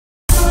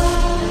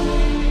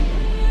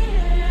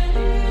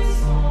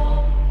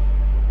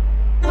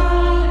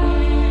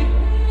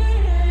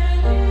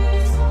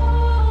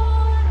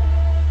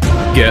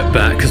Get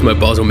back, cause my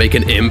bars will make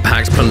an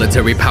impact.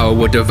 Planetary power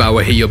will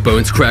devour, hear your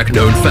bones crack.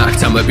 Known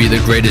fact, I might be the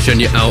greatest and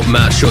you're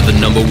outmatched. You're the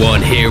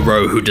 #1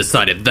 hero, who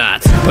decided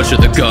that? Punch to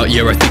the gut,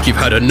 yeah, I think you've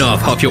had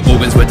enough. Half your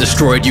organs were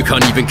destroyed, you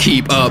can't even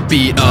keep up.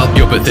 Beat up,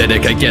 you're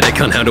pathetic, I get it,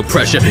 can't handle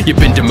pressure. You've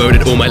been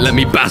demoted, all might let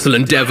me battle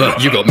endeavor.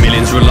 You got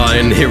millions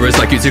relying, heroes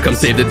like you to come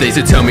save the day.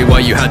 So tell me why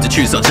you had to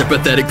choose such a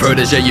pathetic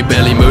protege. You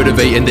barely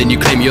motivate and then you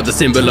claim you're the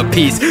symbol of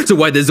peace. So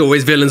why there's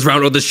always villains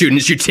round all the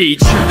students you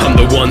teach? I'm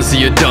the one, so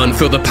you're done,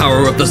 feel the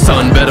power of the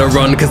sun. Better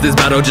run, cause this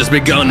battle just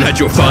begun. Had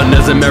your fun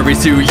as a Mary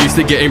Sue, used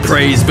to getting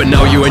praised. But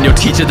now you and your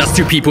teacher, that's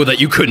two people that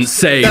you couldn't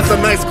save. That's a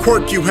nice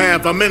quirk you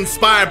have, I'm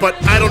inspired. But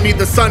I don't need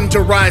the sun to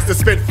rise to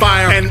spit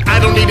fire. And I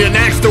don't need an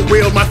axe to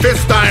wield my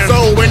fist iron.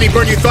 So any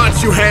burn you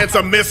thought you had's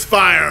a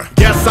misfire.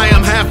 Guess I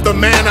am half the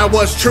man I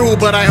was true,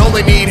 but I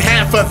only need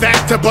half of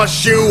that to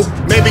bust you.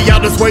 Maybe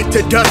I'll just wait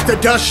to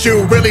dust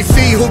you. Really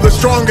see who the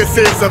strongest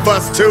is of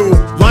us two.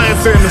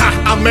 Lionson,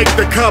 I'll make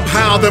the cub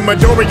howl. The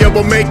Midoriya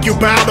will make you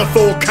bow the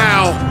full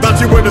cow. Thought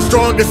you were the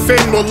strongest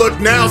sin, will look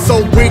now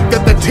so weak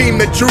that the team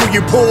that drew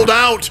you pulled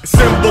out.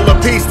 Simple a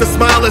piece, the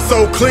smile is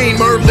so clean.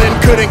 Merlin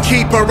couldn't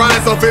keep her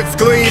eyes off its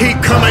gleam.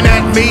 Keep coming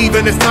at me,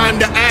 then it's time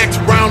to act.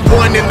 Round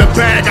 1 in the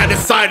bag, I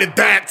decided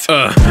that.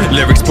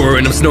 Lyrics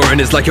boring, I'm snoring,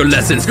 it's like your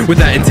lessons. With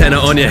that antenna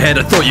on your head,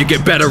 I thought you'd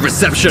get better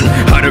reception.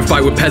 I don't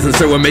fight with peasants,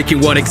 so I'm making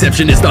one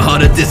exception. It's the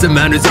heart of this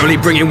man who's only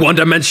bringing one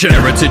dimension.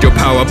 Heritage your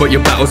power, but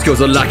your battle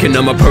skills are lacking.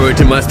 I'm a poet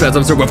in my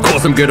spasms, so of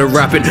course I'm good at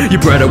rapping. You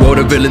bred a world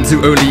of villains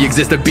who only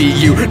exist to beat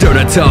you. Don't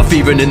act tough,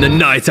 even in the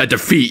night I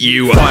defeat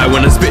you. Fire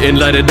when I'm spitting,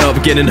 light it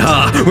up, getting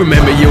high.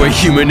 Remember you're a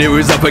human who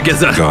is up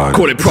against a god.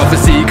 Call it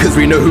prophecy, cause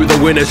we know who the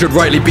winner should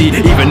rightly be.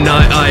 Even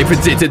I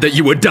predicted that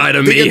you would die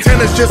to me. The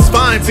antenna's just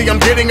fine, see I'm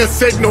getting a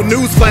signal.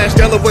 Newsflash,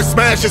 Delaware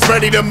Smash is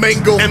ready to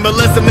mingle. And the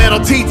lesson that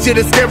I'll teach it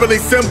is scarily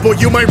simple.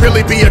 You might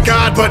really be a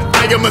god, but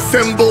I am a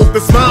symbol.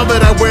 The smile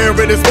that I wear,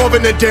 it is more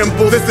than a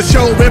dimple. This to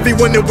show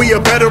everyone that we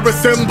are better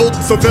assembled.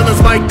 So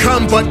villains might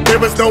come, but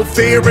there is no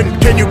fear. And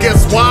can you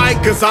guess why?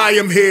 Cause I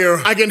am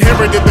here. I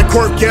inherited the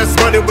quirk, yes,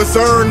 but it was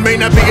earned. May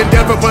not be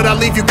endeavor, but I'll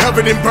leave you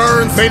covered in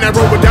burns. May not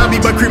roll without me,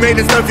 but cremate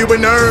and stuff you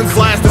in urns.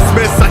 Class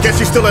dismissed, I guess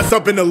you still have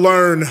something to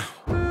learn.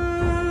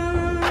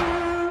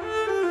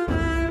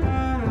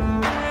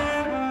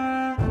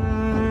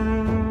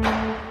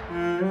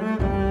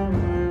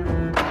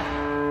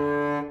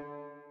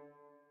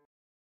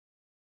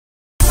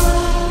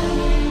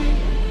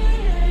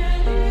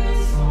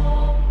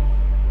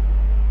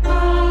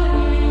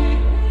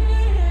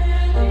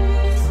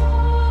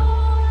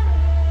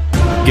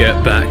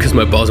 Get back, cause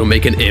my bars will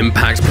make an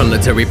impact.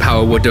 Planetary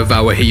power will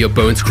devour, hear your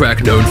bones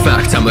crack. Known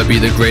fact, I might be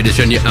the greatest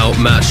and you're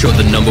outmatched. You're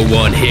the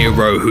 #1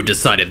 hero, who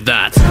decided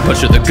that? Punch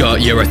to the gut,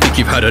 yeah, I think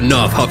you've had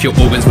enough. Half your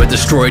organs were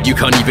destroyed, you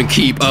can't even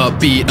keep up.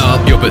 Beat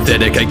up, you're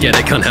pathetic, I get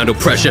it, can't handle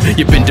pressure.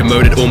 You've been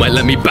demoted, all might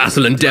let me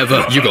battle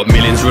endeavor. You got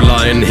millions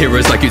relying,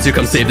 heroes like you to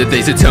come save the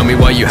day. So tell me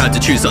why you had to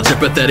choose such a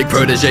pathetic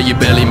protege. You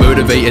barely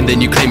motivate and then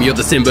you claim you're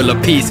the symbol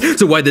of peace.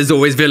 So why there's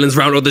always villains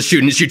round all the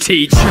students you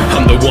teach?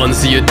 I'm the one,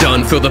 so you're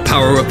done, feel the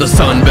power of the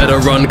sun. Better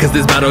run, cause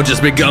this battle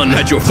just begun.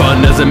 Had your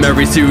fun as a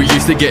Mary Sue,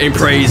 used to getting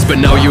praised. But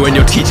now you and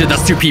your teacher,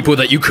 that's two people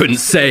that you couldn't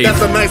save.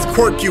 That's a nice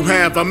quirk you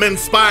have, I'm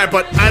inspired.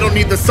 But I don't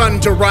need the sun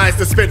to rise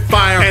to spit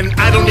fire. And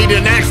I don't need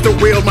an axe to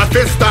wield my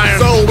fist iron.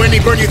 So any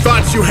burn you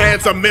thought you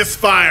had's a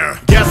misfire.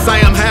 Guess I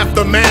am half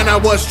the man I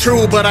was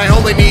true, but I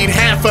only need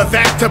half of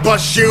that to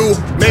bust you.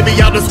 Maybe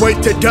I'll just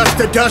wait to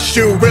dust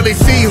you. Really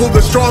see who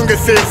the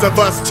strongest is of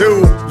us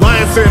two.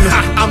 Lionson,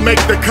 I'll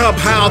make the cub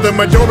howl. The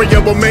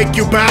Midoriya will make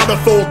you bow the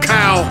full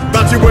cow.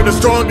 Thought you were the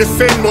strongest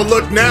sin, will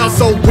look now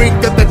so weak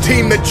that the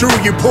team that drew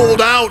you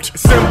pulled out.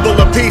 Simple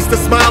a piece, the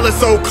smile is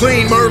so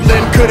clean.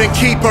 Merlin couldn't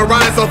keep her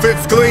eyes off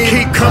its gleam.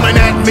 Keep coming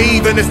at me,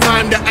 then it's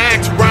time to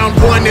act. Round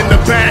 1 in the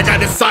bag, I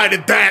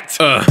decided that.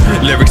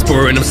 Lyrics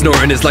boring, I'm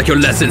snoring, it's like your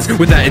lessons.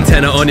 With that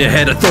antenna on your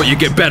head, I thought you'd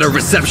get better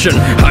reception.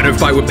 I don't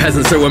fight with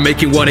peasants, so I'm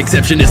making one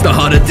exception. It's the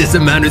heart of this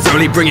man who's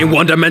only bringing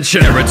one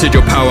dimension. Heritage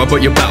your power,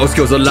 but your battle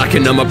skills are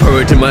lacking. I'm a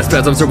poet in my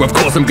spasms, so of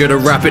course I'm good at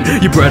rapping.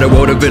 You bred a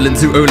world of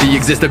villains who only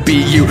exist to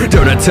beat you.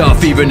 Don't act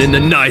tough, even in the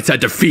night I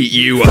defeat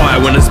you. Fire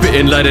when I'm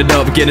spitting, light it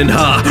up, getting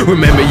high.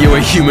 Remember you're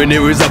a human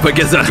who is up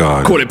against a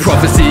god. Call it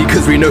prophecy,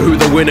 cause we know who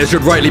the winner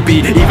should rightly be.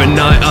 Even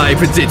I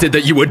predicted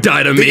that you would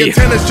die to me. The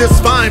antenna's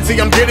just fine, see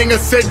I'm getting a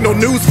signal.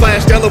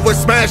 Newsflash, Delaware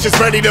Smash is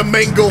ready to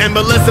mingle. And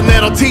the lesson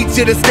that I'll teach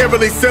it is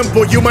scarily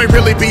simple. You might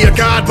really be a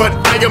god, but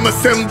I am a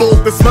symbol.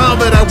 The smile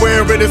that I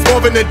wear, it is more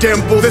than a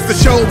dimple. This to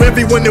show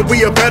everyone that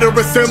we are better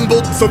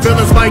assembled. So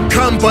villains might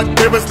come, but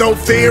there is no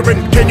fear.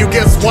 And can you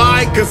guess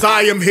why? Cause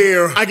I am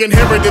here. I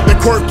inherited the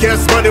quirk,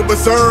 yes, but it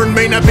was earned.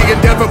 May not be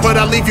endeavor, but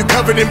I'll leave you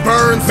covered in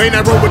burns. May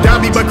not roll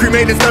without me, but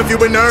cremate and stuff you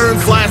in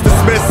urns. Class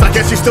dismissed, I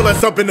guess you still have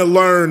something to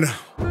learn.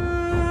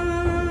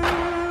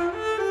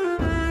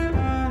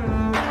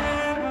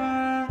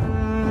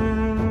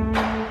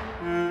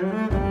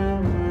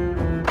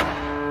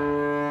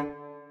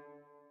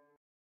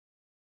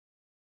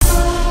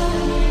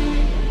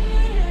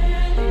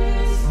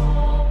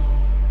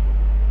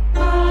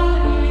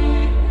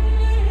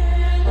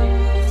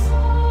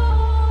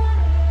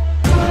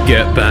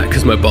 Get back,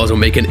 cause my bars will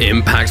make an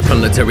impact.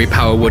 Planetary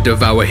power will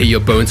devour, hear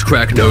your bones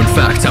crack. Known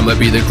fact, I'ma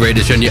be the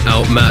greatest and you're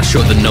outmatched.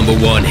 You're the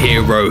 #1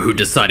 hero, who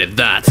decided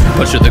that?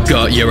 Punch to the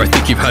gut, yeah, I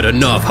think you've had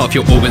enough. Half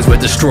your organs were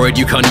destroyed,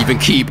 you can't even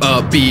keep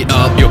up. Beat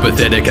up, you're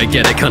pathetic, I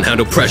get it, can't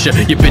handle pressure.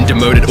 You've been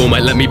demoted, all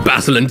might let me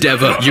battle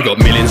endeavor. You got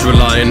millions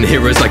relying,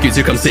 heroes like you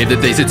to come save the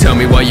day. So tell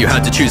me why you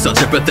had to choose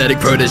such a pathetic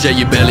protege.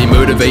 You barely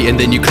motivate and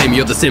then you claim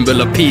you're the symbol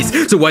of peace.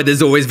 So why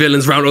there's always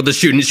villains round all the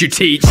students you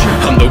teach?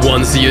 I'm the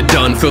one, so you're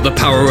done, feel the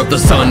power of the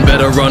sun.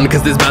 Better run,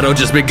 cause this battle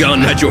just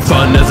begun. Had your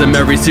fun as a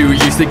Mary Sue,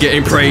 used to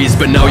getting praise.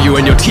 But now you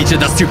and your teacher,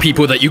 that's two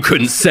people that you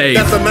couldn't save.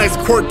 That's a nice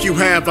quirk you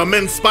have, I'm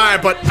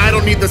inspired. But I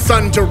don't need the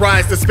sun to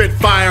rise to spit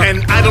fire.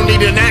 And I don't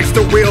need an axe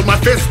to wield my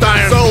fist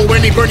iron. So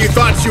any burn you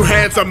thought you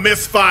had's a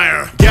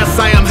misfire. Yes,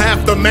 I am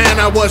half the man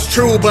I was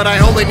true, but I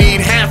only need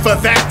half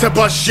of that to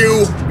bust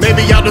you.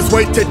 Maybe I'll just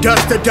wait to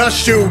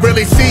dust you.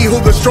 Really see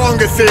who the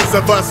strongest is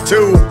of us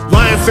two.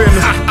 Lionson,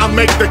 I'll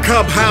make the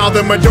cub howl.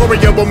 The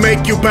Midoriya will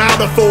make you bow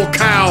the full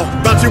cow.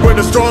 Thought you were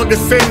the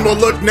strongest sin, well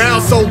look now.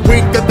 So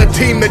weak that the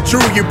team that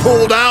drew you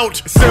pulled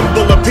out.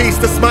 Symbol of peace,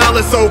 the smile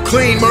is so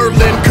clean.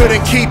 Merlin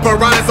couldn't keep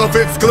her eyes off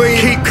its gleam.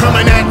 Keep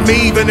coming at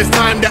me, then it's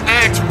time to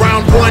act.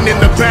 Round 1 in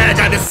the bag,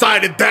 I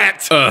decided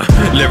that.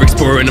 Lyrics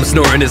boring, I'm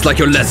snoring, it's like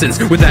your lessons.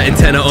 With that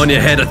antenna on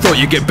your head, I thought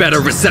you'd get better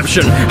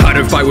reception. I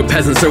don't fight with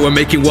peasants, so I'm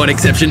making one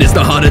exception. It's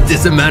the heart of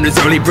this, a man who's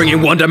only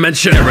bringing one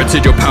dimension.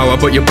 Heritage your power,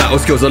 but your battle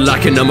skills are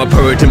lacking. I'm a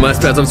poet in my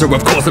spasms, so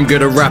of course I'm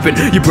good at rapping.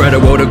 You bred a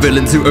world of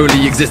villains who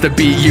only exist to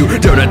beat you.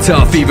 Don't act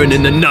tough, even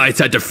in the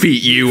night I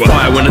defeat you.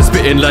 Fire when I'm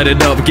spitting, light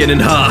it up, getting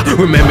high.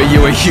 Remember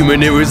you're a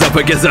human who is up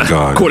against a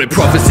God. Call it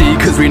prophecy,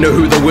 cause we know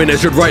who the winner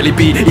should rightly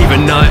be.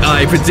 Even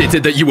I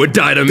predicted that you would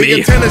die to me. The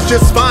antenna's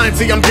just fine,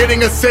 see I'm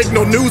getting a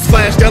signal.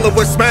 Newsflash,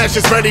 Delaware Smash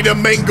is ready to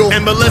mingle.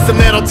 And the lesson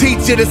that I'll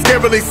teach it is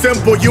scarily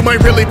simple. You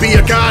might really be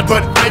a god,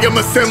 but I am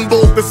a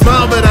symbol. The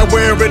smile that I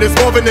wear, it is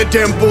more than a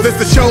dimple. This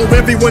to show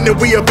everyone that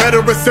we are better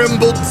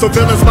assembled. So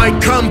villains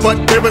might come,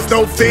 but there is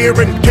no fear.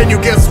 And can you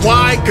guess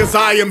why? Cause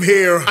I am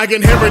here. I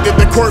inherited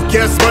the quirk,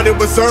 yes, but it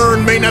was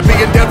earned. May not be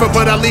endeavor,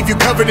 but I'll leave you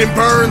covered in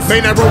burns.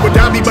 May not roll with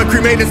Dobby, but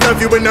cremated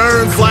stuff you in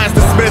urns. Class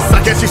dismissed,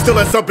 I guess you still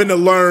have something to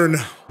learn.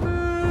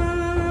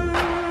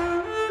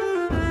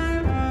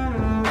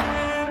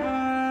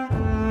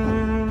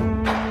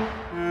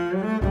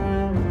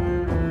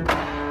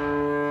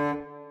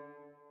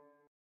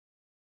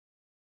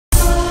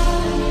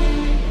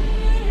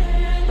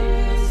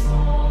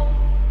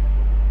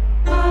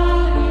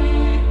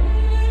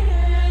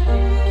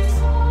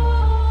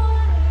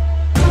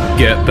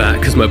 Get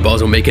back, cause my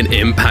bars will make an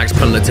impact.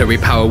 Planetary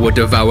power will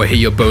devour, hear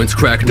your bones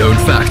crack. Known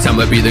fact,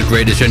 I'ma be the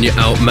greatest and you're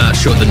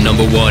outmatched. You're the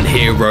 #1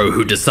 hero,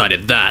 who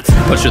decided that?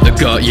 Punch to the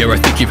gut, yeah, I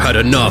think you've had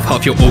enough.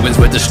 Half your organs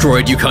were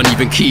destroyed, you can't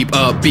even keep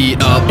up.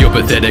 Beat up, you're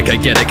pathetic, I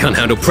get it, can't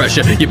handle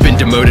pressure. You've been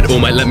demoted, all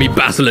might let me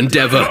battle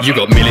endeavor. You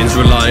got millions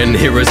relying,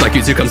 heroes like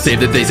you to come save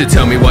the day. So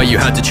tell me why you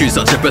had to choose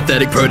such a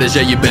pathetic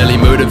protege. You barely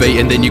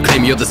motivate and then you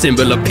claim you're the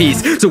symbol of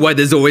peace. So why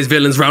there's always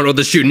villains round all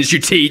the students you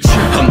teach?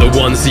 I'm the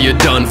one, so you're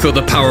done, feel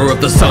the power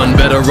of the sun.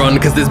 Better run,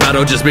 cause this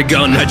battle just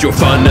begun. Had your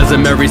fun as a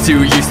Mary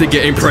Sue, used to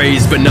getting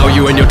praise. But now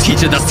you and your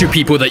teacher, that's two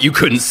people that you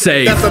couldn't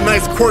save. That's a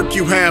nice quirk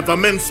you have,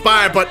 I'm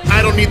inspired. But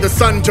I don't need the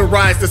sun to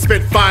rise to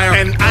spit fire.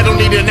 And I don't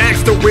need an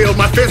axe to wield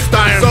my fist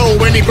iron.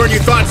 So any burn you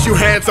thought you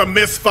had's a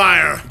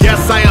misfire.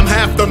 Yes, I am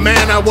half the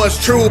man I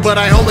was true, but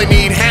I only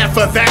need half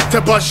of that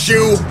to bust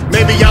you.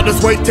 Maybe I'll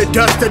just wait to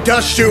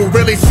dust you.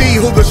 Really see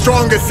who the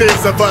strongest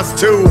is of us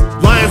two.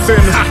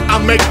 Lionson, I'll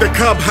make the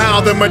cub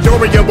howl. The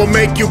Midoriya will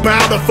make you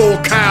bow the full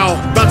cow.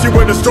 Thought you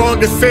were the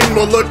strongest sin,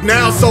 well look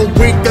now. So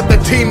weak that the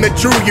team that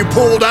drew you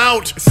pulled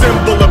out.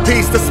 Symbol of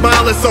peace, the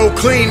smile is so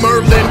clean.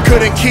 Merlin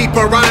couldn't keep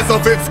her eyes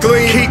off its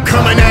gleam. Keep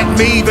coming at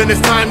me, then it's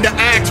time to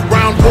act.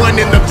 Round 1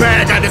 in the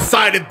bag, I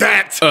decided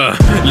that.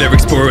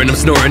 Lyrics boring, I'm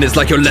snoring, it's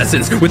like your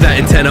lessons. With that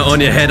antenna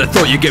on your head, I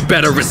thought you'd get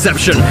better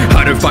reception.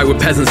 I don't fight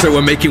with peasants, so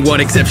I'm making one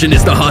exception.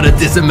 It's the heart of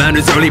this, a man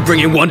who's only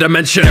bringing one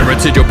dimension.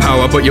 Heritage your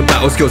power, but your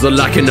battle skills are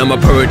lacking. I'm a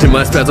poet in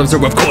my spasms,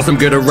 so of course I'm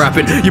good at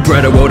rapping. You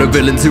bred a world of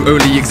villains who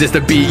only exist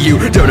to beat you.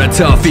 Don't act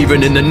tough,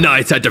 even in the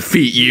night I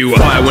defeat you.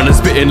 Fire when I'm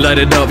spitting, light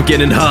it up,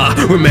 getting high.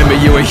 Remember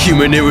you're a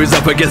human who is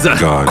up against a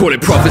God. Call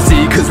it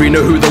prophecy, cause we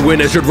know who the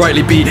winner should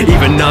rightly be.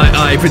 Even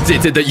I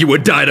predicted that you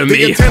would die to me.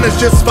 The antenna's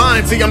just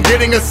fine, see I'm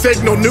getting a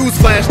signal.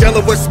 Newsflash,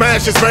 Delaware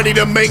Smash is ready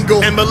to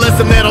mingle. And the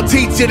lesson that I'll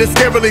teach it is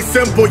scarily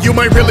simple. You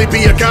might really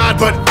be a god,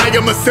 but I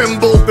am a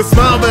symbol. The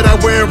smile that I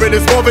wear, it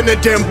is more than a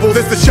dimple.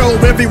 This to show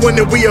everyone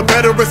that we are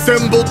better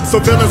assembled. So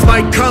villains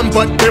might come,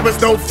 but there is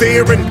no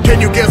fear. And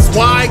can you guess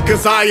why?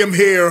 Cause I am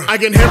here. I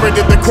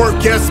inherited the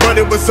quirk, yes, but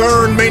it was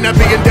earned. May not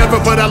be endeavor,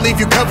 but I'll leave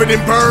you covered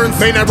in burns.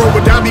 May not roll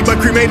with Dobby, but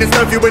cremated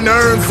stuff you in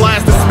urns.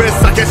 Class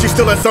dismissed, I guess you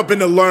still have something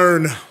to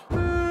learn.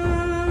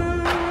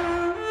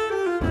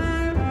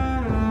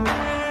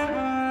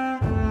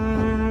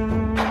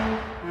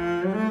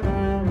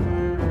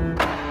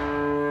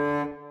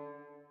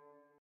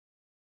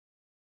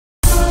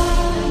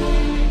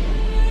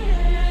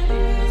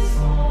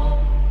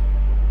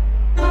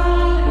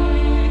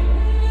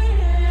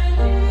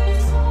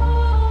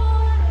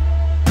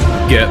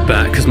 Get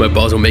back, cause my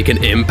bars will make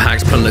an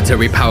impact.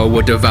 Planetary power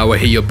will devour,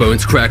 hear your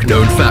bones crack.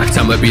 Known fact,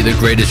 I'ma be the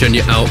greatest and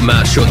you're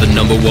outmatched. You're the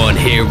 #1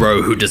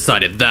 hero, who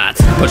decided that?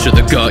 Punch to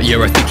the gut, yeah,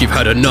 I think you've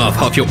had enough.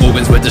 Half your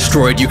organs were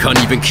destroyed, you can't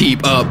even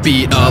keep up.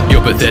 Beat up,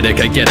 you're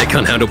pathetic, I get it,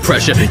 can't handle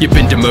pressure. You've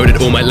been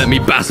demoted, all might let me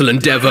battle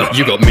endeavor.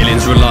 You got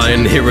millions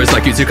relying, heroes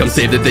like you to come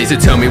save the day. So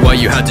tell me why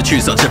you had to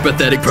choose such a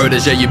pathetic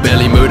protege. You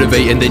barely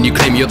motivate and then you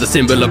claim you're the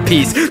symbol of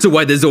peace. So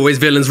why there's always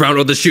villains round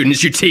all the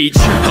students you teach?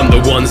 I'm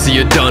the one, so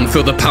you're done,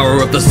 feel the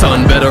power of the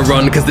sun. Better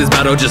run, cause this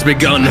battle just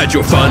begun. Had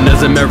your fun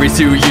as a Mary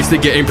Sue, used to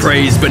getting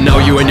praised. But now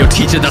you and your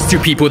teacher, that's two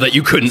people that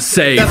you couldn't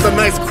save. That's a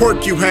nice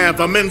quirk you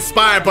have, I'm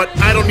inspired. But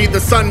I don't need the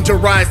sun to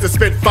rise to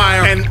spit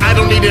fire. And I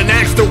don't need an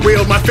axe to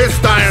wield my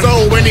fist iron.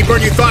 So any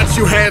burn you thought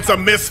you had's a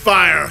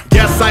misfire.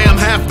 Yes, I am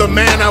half the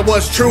man I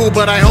was true,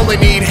 but I only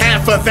need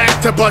half of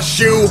that to bust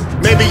you.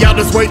 Maybe I'll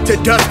just wait to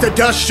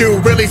dust you.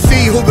 Really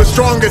see who the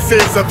strongest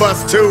is of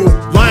us two.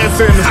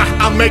 Lionson,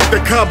 I'll make the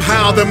cub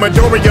howl. The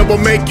Midoriya will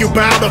make you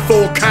bow the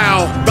full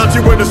cow. Thought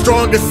you were the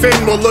strongest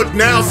thing, well look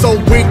now. So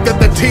weak that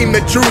the team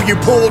that drew you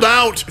pulled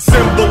out.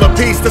 Symbol of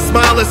peace, the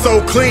smile is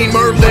so clean.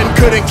 Merlin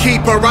couldn't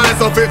keep her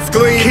eyes off its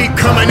gleam. Keep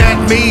coming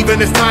at me,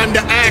 then it's time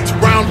to act.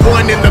 Round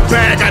 1 in the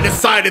bag, I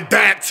decided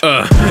that.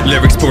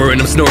 Lyrics boring,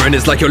 I'm snoring,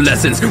 it's like your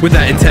lessons. With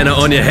that antenna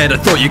on your head, I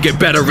thought you'd get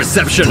better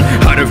reception.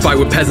 I don't fight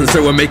with peasants,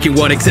 so I'm making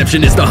one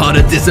exception. It's the heart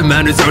of this, a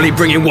man who's only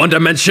bringing one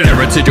dimension.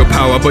 Heritage your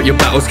power, but your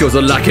battle skills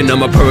are lacking.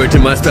 I'm a poet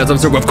in my spasm,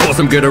 so of course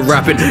I'm good at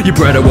rapping. You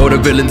bred a world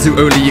of villains who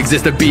only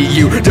exist to beat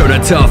you. Don't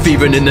act tough,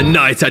 even in the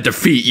night I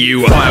defeat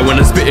you. Fire when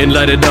I'm spitting,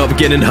 light it up,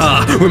 getting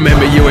hot.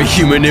 Remember you're a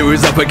human who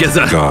is up against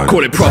a god.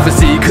 Call it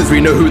prophecy, cause we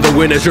know who the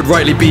winner should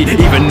rightly be.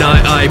 Even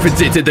I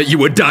predicted that you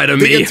would die to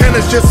me. The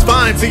antenna's just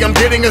fine, see I'm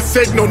getting a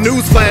signal.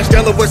 Newsflash,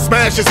 Delaware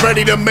Smash is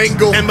ready to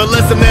mingle. And the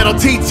lesson that I'll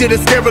teach it is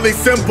scarily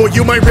simple.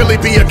 You might really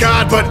be a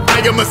god, but I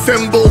am a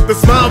symbol. The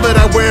smile that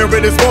I wear,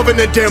 it is more than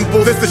a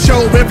dimple. This to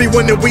show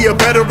everyone that we are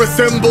better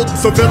assembled.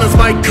 So villains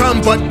might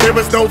come, but there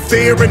is no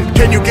fear. And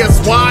can you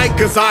guess why?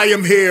 Cause I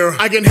am here.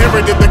 I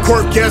inherited the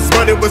quirk, yes,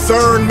 but it was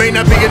earned. May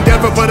not be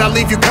endeavor, but I'll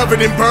leave you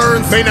covered in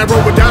burns. May not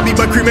roll with Dobby,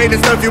 but cremated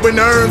stuff you in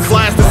urns.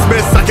 Class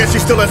dismissed, I guess you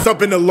still have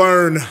something to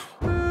learn.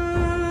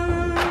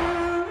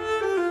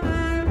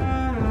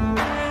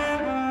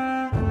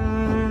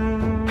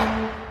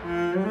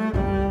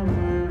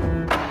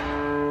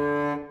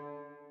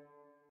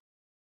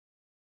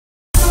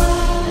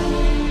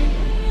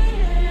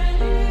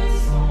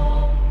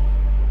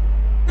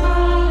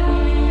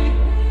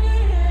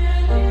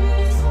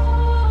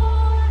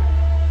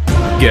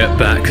 Get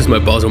back, cause my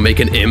bars will make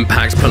an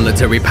impact.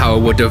 Planetary power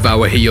will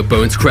devour, hear your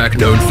bones crack.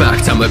 Known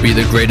fact, I'ma be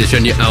the greatest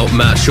and you're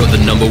outmatched. You're the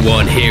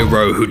 #1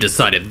 hero, who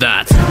decided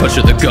that? Punch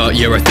to the gut,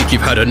 yeah, I think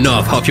you've had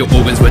enough. Half your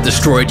organs were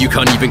destroyed, you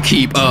can't even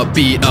keep up.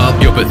 Beat up,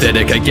 you're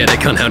pathetic, I get it,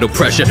 can't handle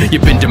pressure.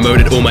 You've been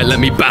demoted, all might let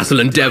me battle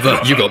endeavor.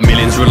 You got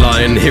millions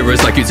relying,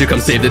 heroes like you to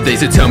come save the day.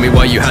 So tell me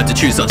why you had to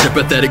choose such a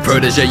pathetic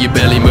protege. You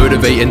barely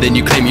motivate and then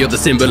you claim you're the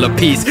symbol of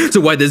peace. So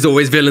why there's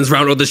always villains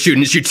round all the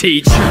students you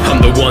teach?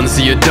 I'm the one,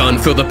 so you're done,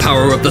 feel the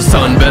power of the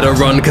sun. Better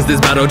run, cause this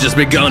battle just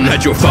begun.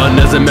 Had your fun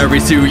as a Mary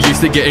Sue,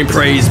 used to getting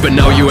praised. But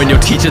now you and your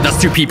teacher, that's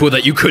two people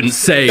that you couldn't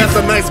save. That's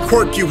a nice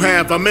quirk you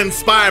have, I'm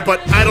inspired. But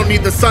I don't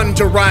need the sun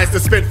to rise to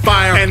spit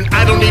fire. And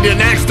I don't need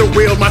an axe to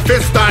wield my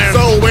fist iron.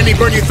 So any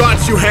burn you thought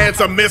you had's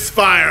a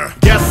misfire.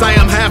 Yes, I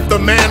am half the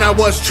man I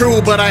was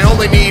true, but I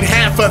only need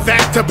half of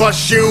that to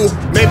bust you.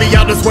 Maybe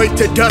I'll just wait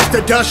to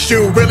dust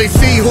you. Really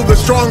see who the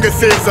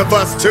strongest is of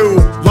us two.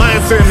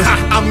 Lionson,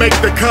 I'll make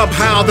the cub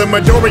howl. The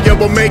Midoriya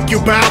will make you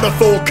bow the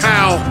full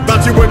cow.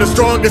 Thought you were the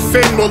strongest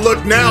thing, well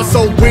look now.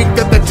 So weak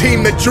that the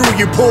team that drew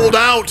you pulled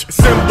out.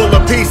 Symbol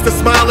of peace, the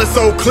smile is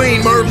so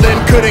clean. Merlin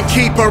couldn't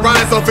keep her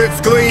eyes off its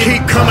gleam.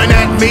 Keep coming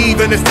at me,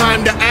 then it's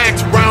time to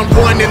act. Round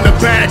 1 in the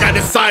bag, I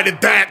decided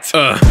that.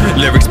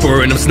 Lyrics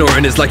boring, I'm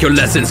snoring, it's like your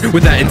lessons.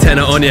 With that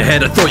antenna on your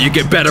head, I thought you'd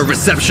get better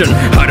reception.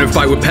 I don't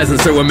fight with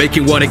peasants, so I'm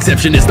making one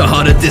exception. It's the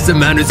heart of this, a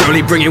man who's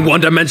only bringing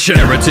one dimension.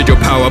 Heritage your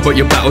power, but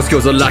your battle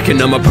skills are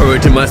lacking. I'm a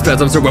poet in my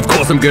spasm, so of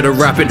course I'm good at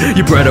rapping.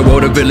 You bred a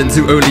world of villains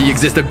who only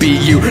exist to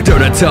beat you.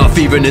 Don't act tough,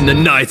 even in the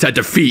night I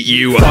defeat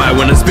you. Fire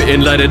when I'm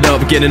spitting, light it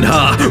up, getting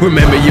hot.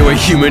 Remember you're a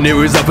human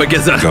who is up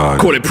against a god.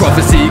 Call it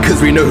prophecy,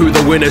 cause we know who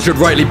the winner should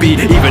rightly be.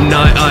 Even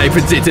I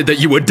predicted that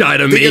you would die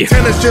to me. The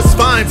antenna's just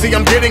fine, see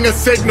I'm getting a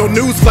signal.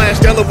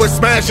 Newsflash, Delaware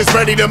Smash is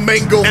ready to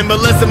mingle. And the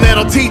lesson that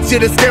I'll teach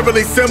it is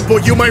scarily simple.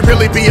 You might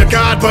really be a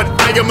god, but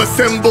I am a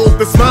symbol.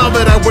 The smile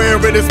that I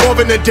wear, it is more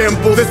than a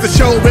dimple. This to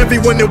show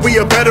everyone that we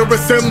are better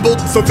assembled.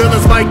 So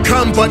villains might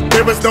come, but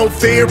there is no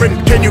fear.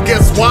 And can you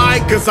guess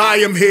why? Cause I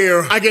am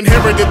here. I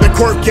inherited the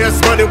quirk, yes,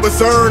 but it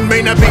was earned.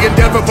 May not be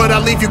endeavor, but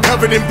I'll leave you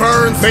covered in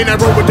burns. May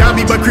not roll with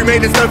Dobby, but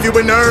cremated stuff you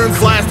in urns.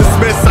 Class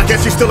dismissed, I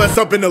guess you still have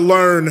something to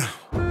learn.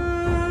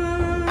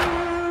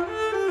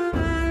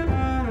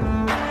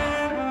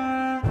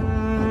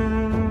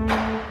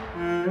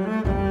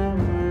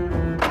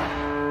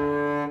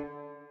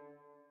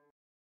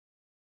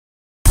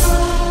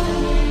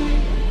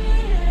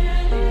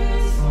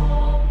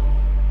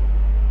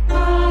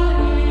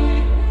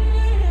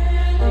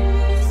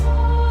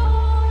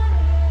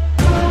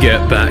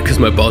 Get back, cause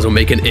my bars will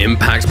make an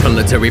impact.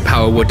 Planetary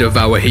power will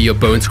devour, hear your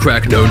bones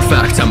crack. Known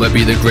fact, I might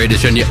be the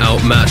greatest and you're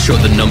outmatched. You're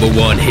the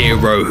 #1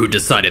 hero, who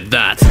decided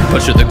that?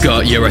 Punch to the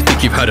gut, yeah, I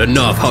think you've had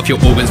enough. Half your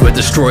organs were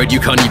destroyed, you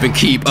can't even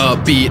keep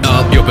up. Beat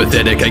up, you're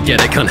pathetic, I get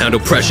it, can't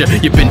handle pressure.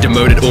 You've been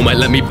demoted, all might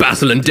let me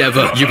battle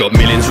endeavor. You got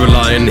millions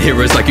relying,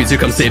 heroes like you to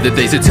come save the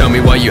day. So tell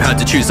me why you had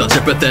to choose such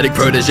a pathetic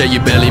protege. You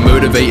barely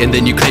motivate and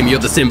then you claim you're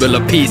the symbol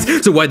of peace.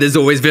 So why there's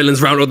always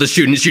villains round all the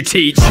students you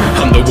teach?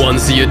 I'm the one,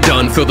 so you're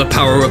done, feel the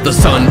power of the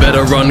sun.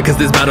 Better run, cause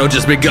this battle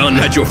just begun.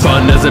 Had your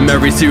fun as a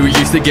Mary Sue,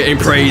 used to getting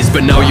praised.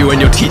 But now you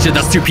and your teacher,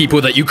 that's two people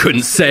that you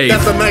couldn't save.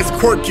 That's a nice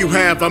quirk you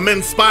have, I'm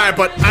inspired.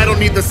 But I don't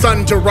need the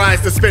sun to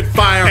rise to spit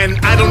fire.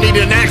 And I don't need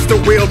an axe to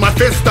wield my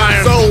fist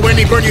iron. So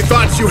any burn you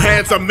thought you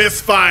had's a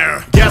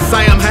misfire. Yes,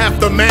 I am half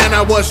the man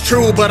I was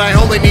true, but I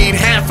only need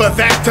half of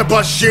that to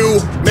bust you.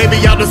 Maybe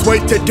I'll just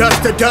wait to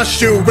dust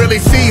you. Really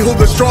see who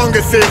the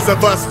strongest is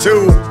of us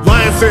two.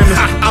 Lionson,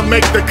 I'll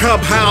make the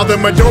cub howl. The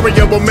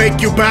Midoriya will make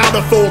you bow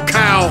the full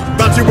cow.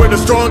 Thought you were the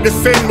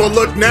strongest sin, well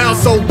look now.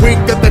 So weak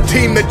that the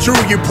team that drew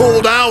you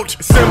pulled out.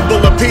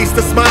 Symbol of peace,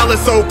 the smile is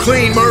so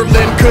clean.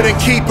 Merlin couldn't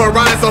keep her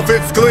eyes off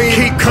its gleam.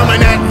 Keep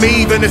coming at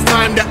me, then it's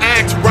time to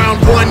act. Round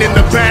 1 in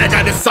the bag,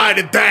 I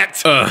decided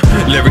that.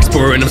 Lyrics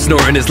boring, I'm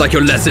snoring, it's like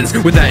your lessons.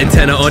 With that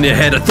antenna on your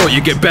head, I thought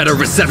you'd get better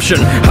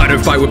reception. I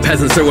don't fight with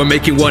peasants, so we're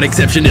making one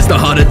exception. It's the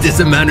hard to diss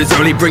a man who's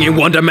only bringing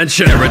one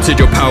dimension. Heritage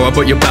your power,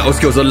 but your battle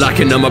skills are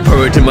lacking. I'm a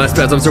poet in my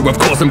spasm, so of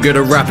course I'm good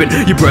at rapping.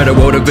 You bred a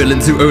world of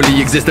villains who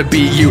only exist to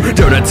beat you.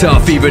 Don't act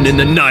tough, even in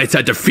the night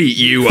I defeat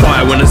you.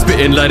 Fire when I'm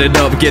spitting, light it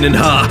up, getting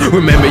high.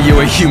 Remember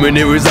you're a human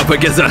who is up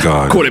against a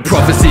god. Call it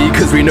prophecy,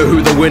 cause we know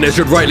who the winner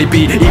should rightly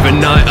be.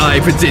 Even I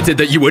predicted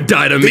that you would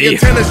die to me. The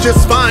antenna's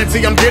just fine,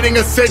 see I'm getting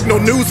a signal.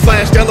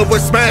 Newsflash, Delaware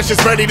Smash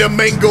is ready to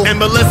mingle.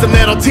 And the lesson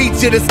that I'll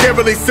teach it is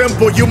scarily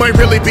simple. You might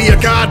really be a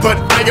god, but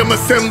I am a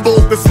symbol.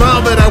 The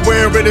smile that I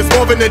wear, it is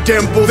more than a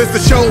dimple. It's to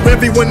show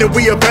everyone that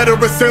we are better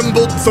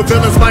assembled. So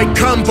villains might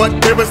come,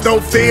 but there is no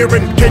fear.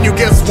 And can you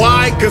guess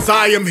why? Cause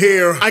I am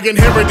here. I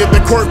inherited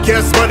the quirk,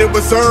 yes, but it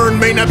was earned.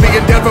 May not be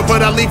endeavor,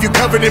 but I'll leave you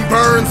covered in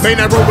burns. May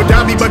not roll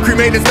without me, but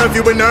cremated stuff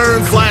you in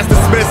urns. Class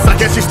dismissed, I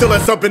guess you still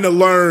have something to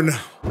learn.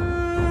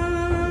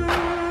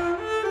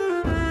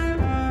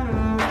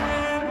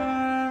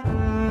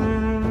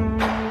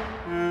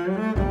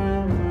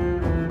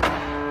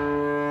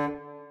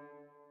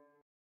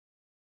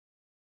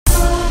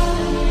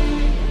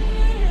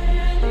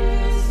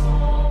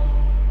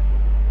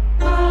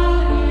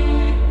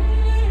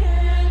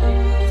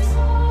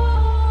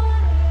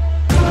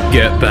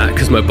 Get back,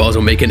 cause my bars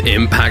will make an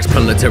impact.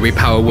 Planetary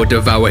power will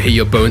devour, hear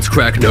your bones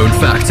crack. Known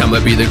fact, I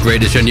might be the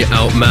greatest and you're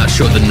outmatched.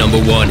 You're the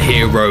 #1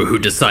 hero, who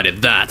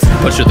decided that?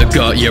 Punch to the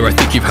gut, yeah, I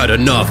think you've had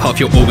enough.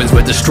 Half your organs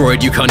were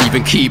destroyed, you can't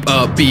even keep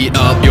up. Beat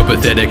up, you're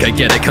pathetic, I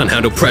get it, can't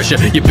handle pressure.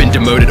 You've been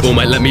demoted, all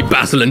might let me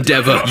battle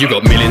endeavor. You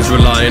got millions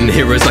relying,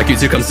 heroes like you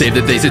to come save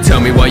the day. So tell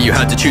me why you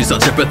had to choose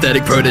such a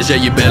pathetic protege.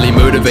 You barely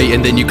motivate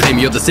and then you claim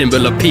you're the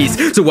symbol of peace.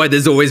 So why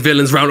there's always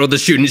villains round all the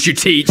students you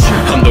teach?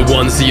 I'm the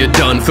one, so you're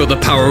done, feel the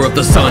power of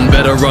the sun.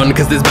 Better run,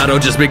 cause this battle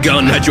just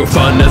begun. Had your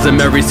fun as a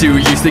Mary Sue,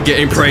 used to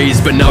getting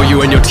praised. But now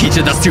you and your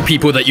teacher, that's two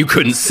people that you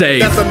couldn't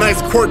save. That's a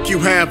nice quirk you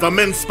have, I'm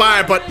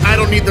inspired. But I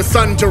don't need the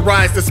sun to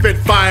rise to spit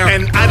fire.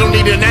 And I don't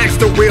need an axe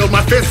to wield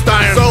my fist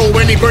iron. So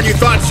any burn you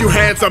thought you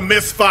had's a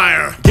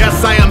misfire.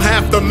 Yes, I am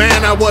half the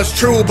man I was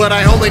true, but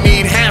I only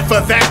need half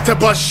of that to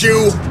bust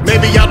you.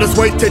 Maybe I'll just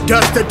wait to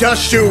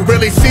dust you.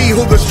 Really see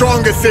who the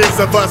strongest is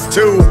of us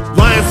two.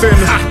 Lionson,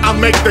 I'll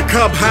make the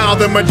cub howl.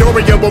 The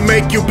Midoriya will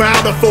make you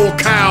bow the full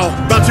cow.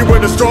 Thought you were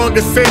the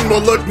strongest sin, well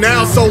look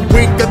now. So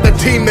weak that the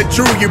team that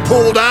drew you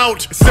pulled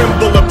out.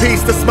 Symbol of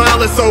peace, the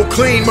smile is so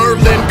clean.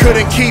 Merlin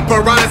couldn't keep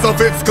her eyes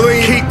off its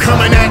gleam. Keep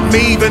coming at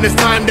me, then it's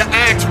time to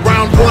act.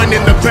 Round 1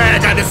 in the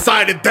bag, I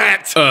decided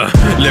that.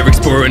 Lyrics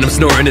boring, I'm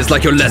snoring, it's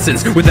like your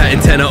lessons. With that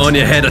antenna on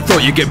your head, I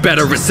thought you'd get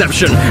better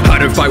reception. I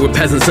don't fight with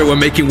peasants, so we're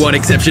making one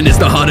exception. It's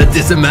the hard to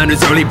diss a man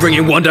who's only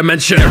bringing one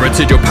dimension.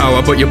 Heritage your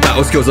power, but your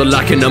battle skills are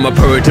lacking. I'm a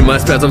poet in my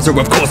spasm, so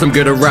of course I'm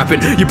good at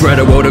rapping. You bred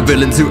a world of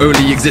villains who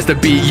only exist to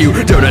beat you.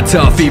 Don't act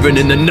tough, even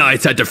in the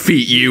night I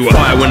defeat you.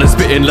 Fire when I'm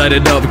spitting, light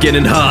it up,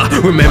 getting high.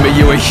 Remember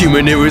you're a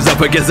human who is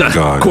up against a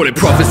god. Call it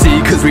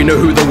prophecy, cause we know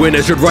who the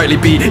winner should rightly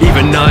be.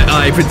 Even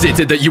I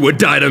predicted that you would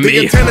die to me. The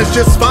antenna's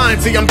just fine,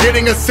 see I'm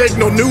getting a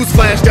signal.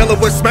 Newsflash,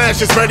 Delaware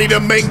Smash is ready to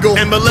mingle.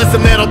 And the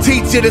lesson that I'll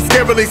teach it is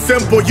scarily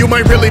simple. You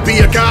might really be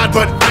a god,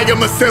 but I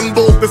am a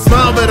symbol. The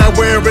smile that I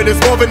wear, it is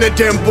more than a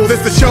dimple.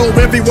 It's to show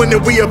everyone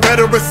that we are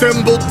better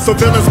assembled. So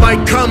villains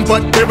might come,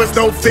 but there is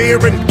no fear.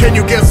 And can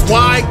you guess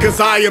why? Cause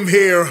I am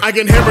here. I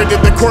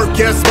inherited the quirk,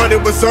 yes, but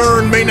it was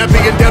earned. May not be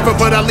endeavor,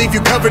 but I'll leave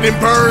you covered in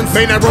burns.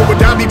 May not roll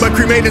without me, but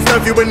cremated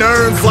stuff you in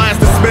urns. Class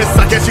dismissed,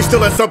 I guess you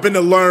still have something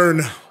to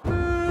learn.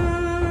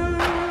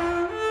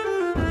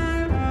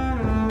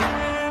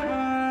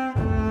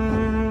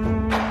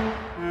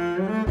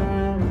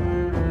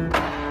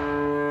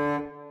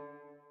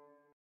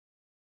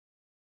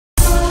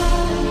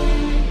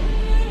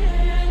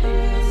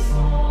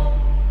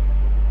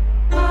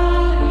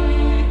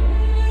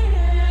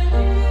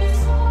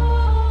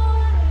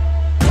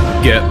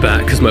 Get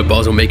back, cause my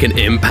bars will make an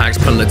impact.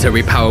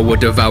 Planetary power will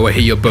devour,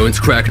 hear your bones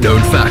crack.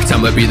 Known fact,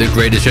 I'ma be the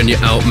greatest and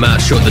you're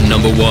outmatched. You're the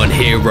 #1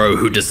 hero,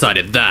 who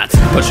decided that?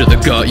 Punch to the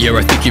gut, yeah,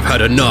 I think you've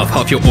had enough.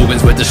 Half your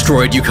organs were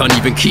destroyed, you can't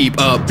even keep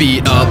up.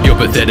 Beat up, you're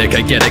pathetic,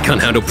 I get it,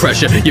 can't handle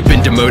pressure. You've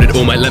been demoted,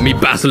 all might let me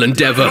battle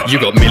endeavor. You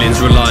got millions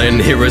relying,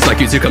 heroes like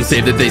you to come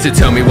save the day. So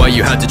tell me why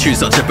you had to choose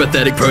such a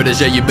pathetic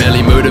protege. You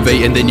barely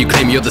motivate and then you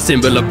claim you're the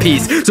symbol of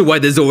peace. So why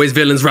there's always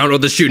villains round all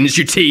the students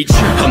you teach?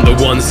 I'm the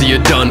one, so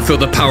you're done, feel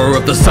the power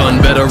of the sun.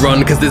 Better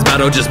run, cause this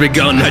battle just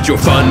begun. Had your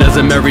fun as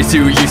a Mary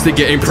Sue, used to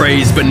getting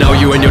praised. But now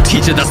you and your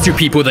teacher, that's two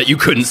people that you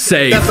couldn't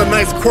save. That's a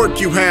nice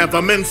quirk you have,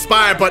 I'm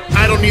inspired. But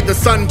I don't need the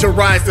sun to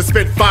rise to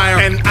spit fire.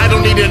 And I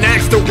don't need an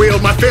axe to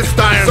wield my fist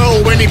iron.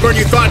 So any burn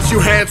you thought you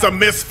had's a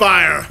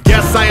misfire.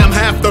 Yes, I am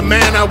half the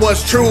man I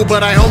was true,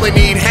 but I only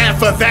need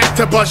half of that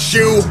to bust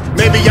you.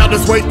 Maybe I'll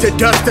just wait to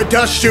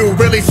dust you.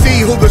 Really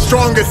see who the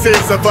strongest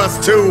is of us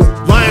two.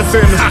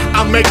 Lionson,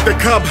 I'll make the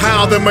cub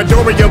howl. The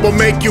Midoriya will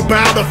make you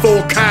bow the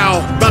full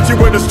cow. Thought you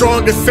were the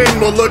strongest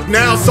sin, well look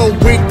now. So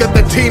weak that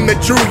the team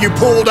that drew you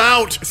pulled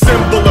out.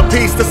 Symbol of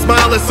peace, the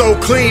smile is so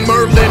clean.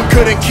 Merlin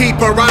couldn't keep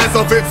her eyes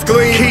off its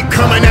gleam. Keep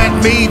coming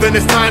at me, then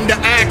it's time to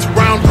act.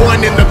 Round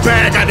 1 in the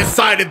bag, I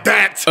decided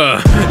that.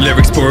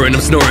 Lyrics boring,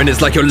 I'm snoring,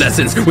 it's like your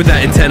lessons. With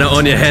that antenna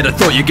on your head, I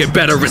thought you'd get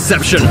better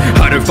reception.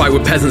 I don't fight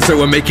with peasants,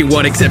 so I'm making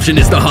one exception.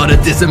 It's the heart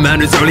of this man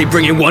who's only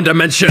bringing one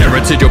dimension.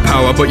 Heritage your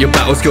power, but your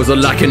battle skills are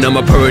lacking. I'm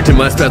a poet in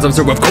my spasm,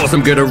 so of course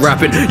I'm good at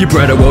rapping. You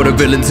bred a world of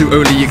villains who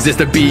only exist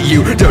to beat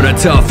you. Don't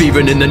act tough,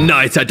 even in the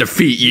night I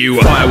defeat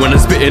you. Fire when I'm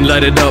spitting,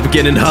 light it up,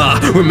 getting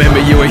hot. Remember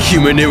you're a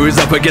human who is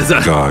up against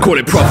a god. Call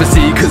it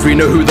prophecy, cause we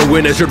know who the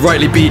winner should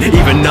rightly be.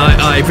 Even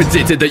I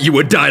predicted that you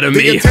would die to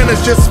me. The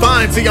antenna's just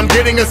fine, see I'm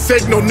getting a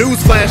signal.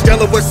 Newsflash,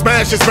 Delaware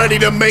Smash is ready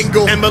to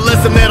mingle. And the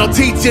lesson that I'll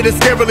teach it is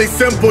scarily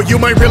simple. You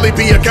might really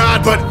be a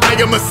god, but I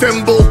am a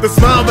symbol. The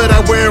smile that I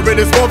wear, it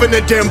is more than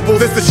a dimple.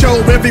 This to show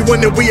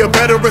everyone that we are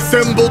better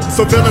assembled.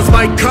 So villains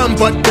might come,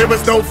 but there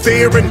is no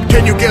fear. And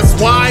can you guess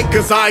why?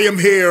 Cause I am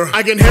here.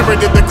 I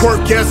inherited the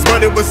quirk, yes,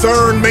 but it was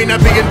earned. May not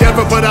be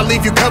endeavor, but I'll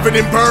leave you covered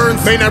in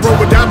burns. May not roll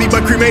with Dobby,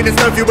 but cremated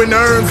stuff you in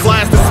urns.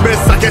 Class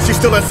dismissed, I guess you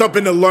still have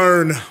something to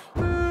learn.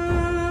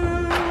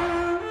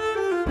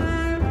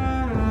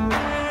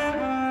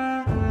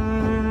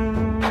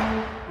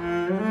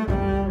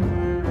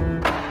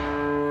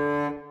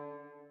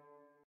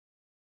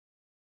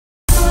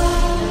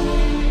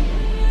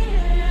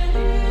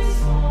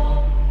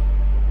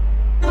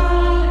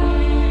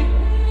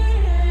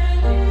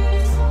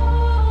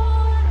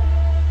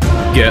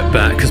 Get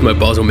back, cause my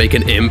bars will make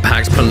an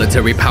impact.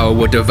 Planetary power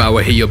will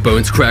devour, hear your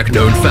bones crack.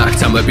 Known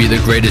fact, I'ma be the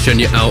greatest and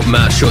you're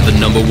outmatched. You're the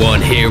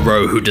 #1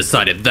 hero, who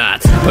decided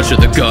that? Punch to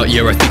the gut,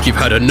 yeah, I think you've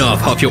had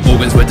enough. Half your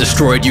organs were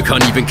destroyed, you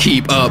can't even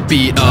keep up.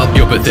 Beat up,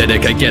 you're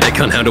pathetic, I get it,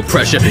 can't handle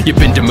pressure. You've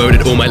been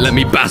demoted, all might let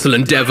me battle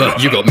endeavor.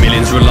 You got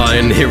millions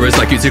relying, heroes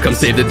like you to come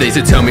save the day.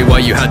 So tell me why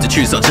you had to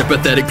choose such a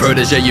pathetic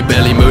protege. You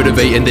barely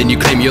motivate and then you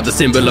claim you're the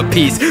symbol of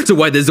peace. So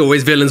why there's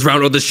always villains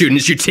round all the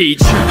students you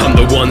teach? I'm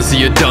the one, so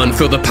you're done,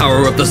 feel the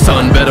power of the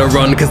sun. Better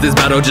run, cause this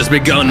battle just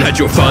begun. Had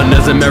your fun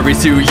as a Mary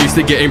Sue, used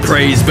to getting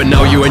praised. But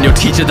now you and your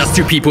teacher, that's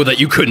two people that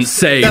you couldn't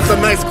save. That's a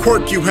nice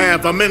quirk you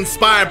have, I'm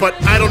inspired. But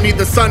I don't need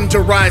the sun to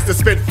rise to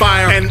spit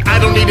fire. And I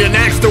don't need an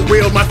axe to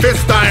wield my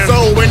fist iron.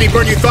 So any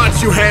burn you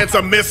thought you had's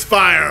a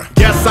misfire.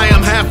 Yes, I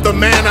am half the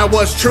man I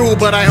was true,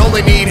 but I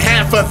only need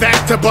half of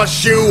that to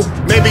bust you.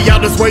 Maybe I'll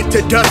just wait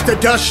to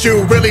dust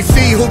you. Really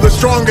see who the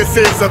strongest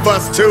is of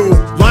us two.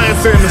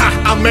 Lionson,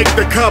 I'll make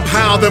the cub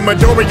howl. The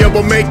Midoriya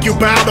will make you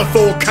bow the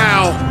full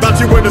cow. Thought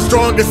you were the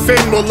strongest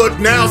sin, well look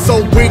now.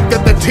 So weak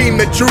that the team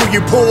that drew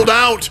you pulled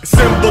out.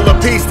 Symbol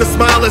of peace, the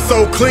smile is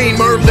so clean.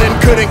 Merlin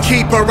couldn't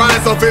keep her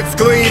eyes off its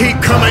gleam.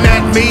 Keep coming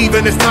at me,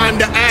 then it's time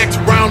to act.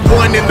 Round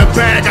 1 in the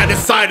bag, I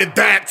decided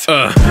that.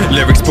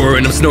 Lyrics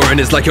boring, I'm snoring,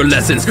 it's like your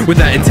lessons. With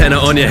that antenna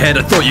on your head,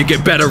 I thought you'd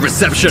get better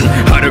reception.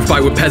 I don't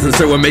fight with peasants,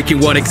 so I'm making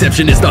one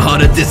exception. It's the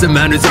heart of this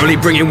man who's only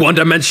bringing one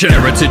dimension.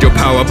 Heritage your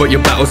power, but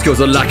your battle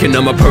skills are lacking.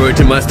 I'm a poet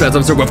in my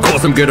spasm, so of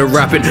course I'm good at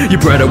rapping. You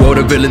bred a world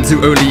of villains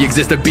who only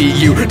exist to beat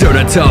you. Don't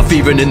act tough,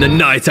 even in the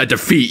night I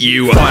defeat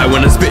you. Fire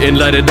when I'm spitting,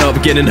 light it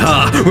up, getting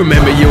hot.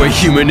 Remember you're a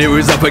human who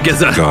is up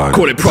against a god.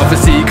 Call it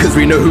prophecy, cause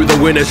we know who the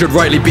winner should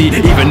rightly be.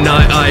 Even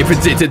I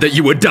predicted that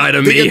you would die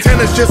to me. The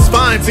antenna's just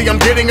fine, see I'm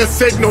getting a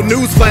signal.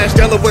 Newsflash,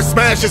 Delaware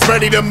Smash is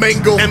ready to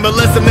mingle. And the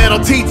lesson that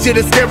I'll teach it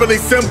is scarily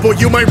simple.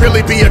 You might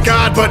really be a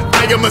god, but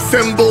I am a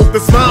symbol. The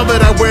smile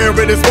that I wear,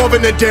 it is more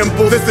than a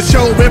dimple. This to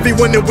show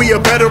everyone that we are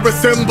better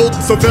assembled.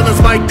 So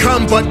villains might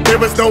come, but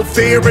there is no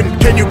fear. And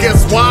can you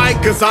guess why?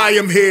 Cause I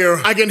am here.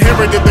 I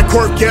inherited the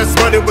quirk, yes,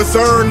 but it was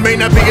earned. May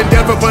not be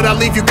endeavor, but I'll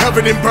leave you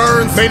covered in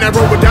burns. May not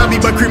roll with Dobby,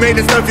 but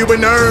cremated stuff you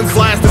in urns.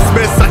 Class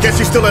dismissed, I guess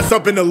you still have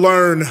something to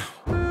learn.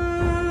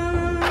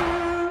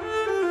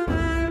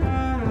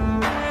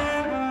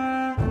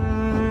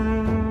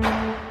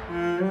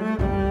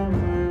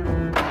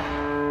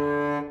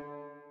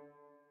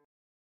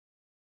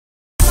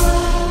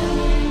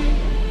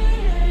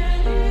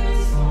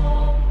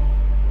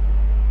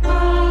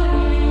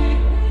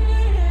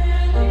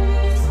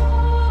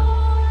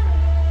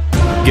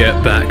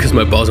 Get back, cause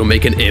my bars will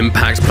make an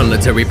impact.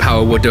 Planetary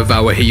power will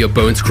devour, hear your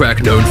bones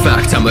crack. Known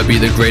fact, I'ma be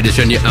the greatest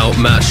and you're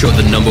outmatched. You're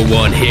the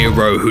 #1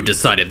 hero, who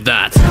decided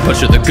that?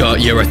 Punch to the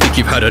gut, yeah, I think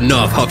you've had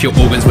enough. Half your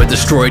organs were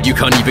destroyed, you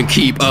can't even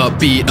keep up.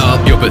 Beat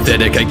up, you're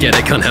pathetic, I get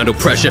it, can't handle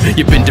pressure.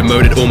 You've been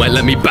demoted, all might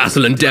let me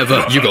battle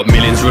endeavor. You got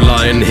millions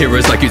relying,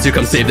 heroes like you to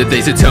come save the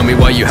day. So tell me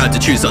why you had to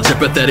choose such a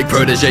pathetic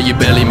protege. You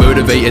barely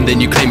motivate and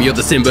then you claim you're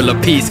the symbol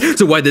of peace.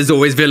 So why there's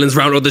always villains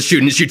round all the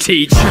students you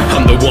teach?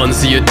 I'm the one,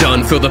 so you're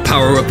done, feel the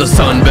power of the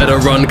sun. Better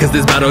run, cause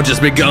this battle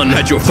just begun.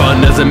 Had your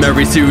fun as a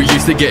Mary Sue,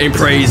 used to getting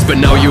praised. But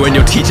now you and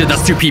your teacher,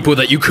 that's two people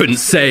that you couldn't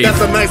save.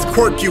 That's a nice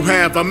quirk you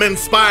have, I'm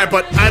inspired.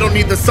 But I don't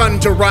need the sun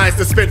to rise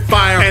to spit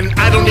fire. And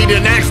I don't need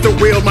an axe to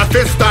wield my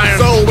fist iron.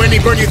 So any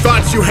burn you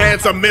thought you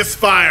had's a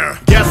misfire.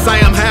 Yes, I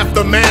am half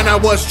the man I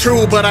was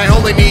true, but I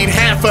only need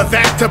half of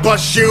that to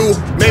bust you.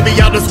 Maybe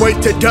I'll just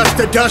wait to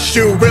dust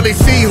you. Really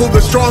see who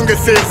the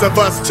strongest is of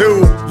us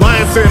two.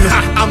 Lionson,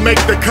 I'll make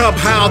the cub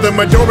howl. The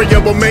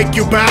Midoriya will make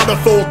you bow the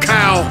full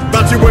cow.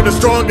 Thought you were the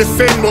strongest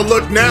sin, well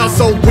look now.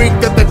 So weak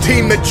that the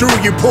team that drew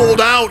you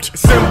pulled out.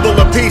 Symbol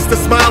of peace, the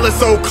smile is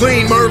so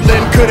clean.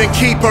 Merlin couldn't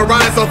keep her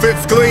eyes off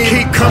its gleam.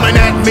 Keep coming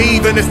at me,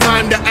 then it's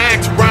time to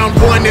act. Round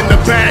 1 in the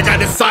bag, I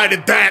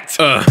decided that.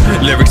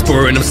 Lyrics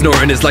boring, I'm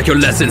snoring, it's like your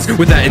lessons.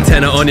 With that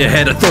antenna on your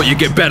head, I thought you'd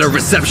get better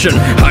reception.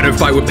 I don't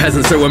fight with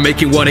peasants, so I'm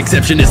making one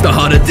exception. It's the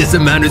heart of this, a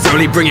man who's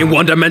only bringing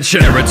one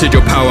dimension. Heritage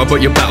your power,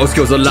 but your battle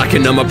skills are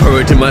lacking. I'm a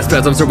poet in my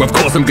spasms, so of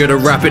course I'm good at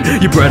rapping.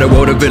 You bred a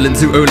world of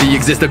villains who only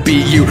exist to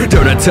beat you.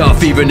 Don't act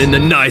tough, even in the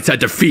night I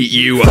defeat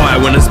you. Fire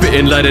when I'm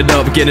spitting, light it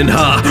up, getting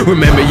hot.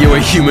 Remember you're a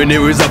human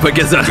who is up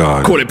against a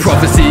god. Call it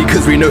prophecy,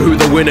 cause we know who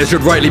the winner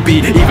should rightly be.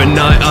 Even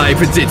I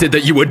predicted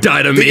that you would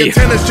die to me. The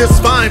antenna's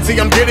just fine, see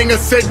I'm getting a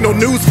signal.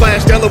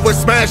 Newsflash, Delaware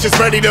Smash is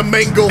ready to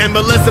mingle. And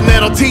the lesson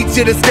that I'll teach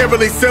it is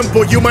scarily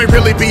simple. You might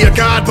really be a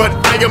god, but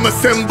I am a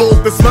symbol.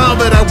 The smile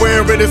that I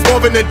wear, it is more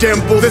than a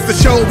dimple. It's to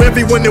show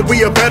everyone that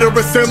we are better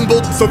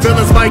assembled. So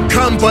villains might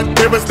come, but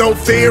there is no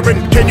fear.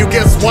 And can you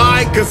guess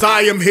why? Cause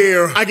I am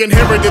here. I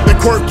inherited the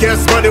quirk,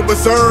 yes, but it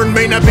was earned.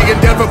 May not be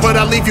endeavor, but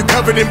I'll leave you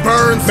covered in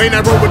burns. May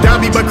not roll with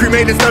Dobby, but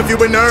cremated stuff you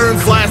in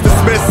urns. Class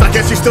dismissed, I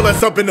guess you still have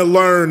something to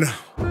learn.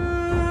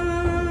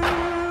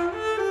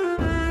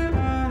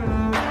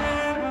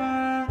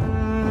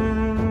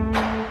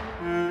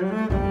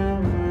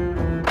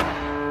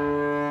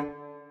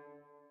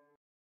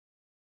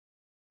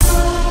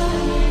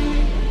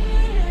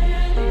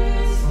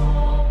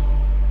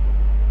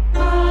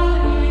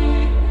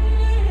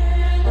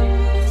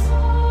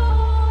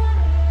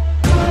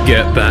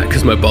 Get back,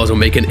 cause my bars will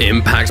make an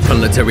impact.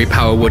 Planetary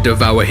power will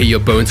devour, hear your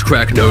bones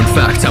crack. Known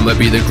fact, I'ma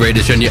be the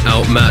greatest and you're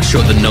outmatched.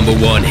 You're the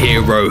 #1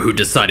 hero, who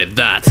decided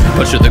that?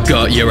 Punch to the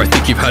gut, yeah, I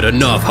think you've had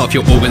enough. Half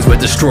your organs were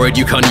destroyed,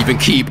 you can't even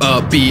keep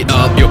up. Beat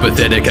up, you're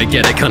pathetic, I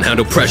get it, can't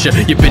handle pressure.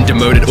 You've been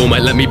demoted, all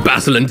might let me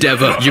battle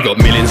endeavor. You got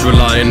millions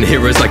relying,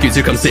 heroes like you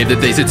to come save the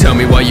day. So tell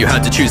me why you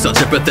had to choose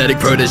such a pathetic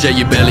protege.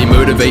 You barely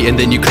motivate and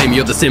then you claim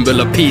you're the symbol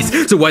of peace.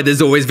 So why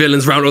there's always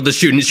villains round all the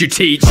students you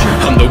teach?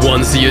 I'm the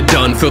one, so you're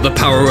done, feel the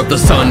power of the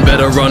sun.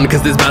 Better run,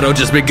 cause this battle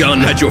just begun.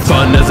 Had your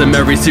fun as a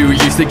Mary Sue,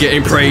 used to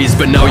getting praised.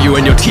 But now you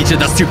and your teacher,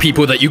 that's two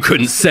people that you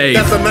couldn't save.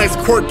 That's a nice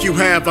quirk you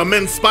have, I'm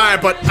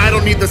inspired. But I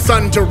don't need the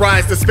sun to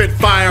rise to spit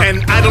fire.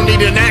 And I don't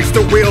need an axe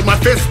to wield my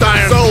fist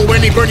iron. So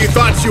any burn you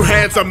thought you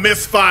had's a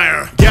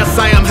misfire. Yes,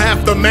 I am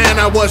half the man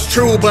I was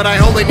true, but I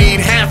only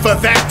need half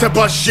of that to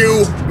bust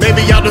you.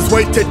 Maybe I'll just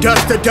wait to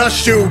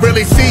dust you.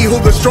 Really see who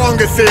the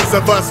strongest is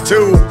of us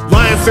two.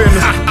 Lionson,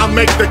 I'll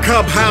make the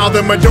cub howl.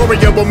 The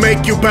Midoriya will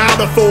make you bow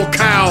the full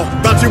cow.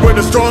 Thought you were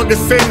the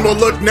strongest sin, well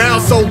look now.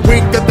 So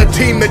weak that the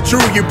team that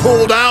drew you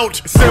pulled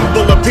out.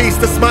 Symbol of peace,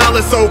 the smile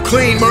is so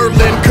clean.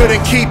 Merlin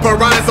couldn't keep her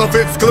eyes off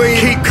its gleam.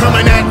 Keep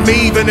coming at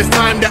me, then it's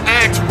time to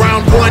act.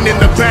 Round 1 in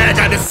the bag,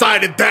 I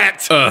decided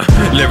that.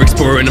 Lyrics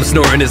boring, I'm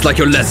snoring, it's like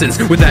your lessons.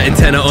 With that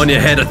antenna on your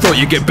head, I thought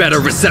you'd get better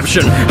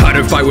reception. I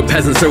don't fight with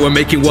peasants, so I'm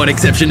making one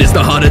exception. It's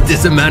the heart of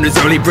this, a man who's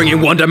only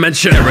bringing one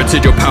dimension.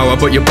 Heritage your power,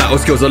 but your battle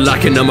skills are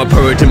lacking. I'm a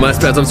poet in my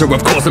spasms, so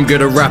of course I'm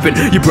good at rapping.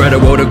 You bred a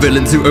world of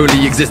villains who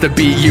only exist to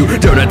beat you.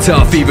 Don't act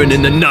tough, even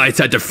in the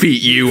night I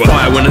defeat you.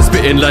 Fire when I'm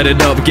spitting, light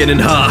it up, getting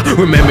hot.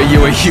 Remember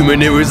you're a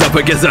human who is up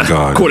against a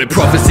god. Call it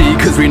prophecy,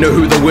 cause we know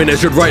who the winner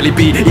should rightly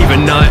be.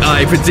 Even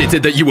I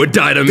predicted that you would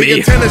die to me. The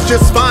antenna's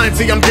just fine,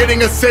 see I'm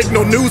getting a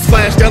signal.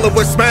 Newsflash,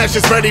 Delaware Smash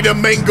is ready to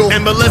mingle.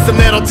 And the lesson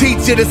that I'll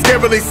teach it is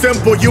scarily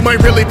simple. You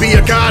might really be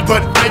a god,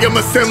 but I am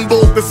a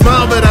symbol. The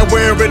smile that I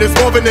wear, it is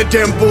more than a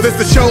dimple. It's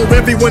to show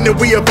everyone that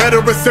we are better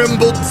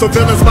assembled. So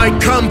villains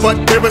might come,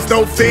 but there is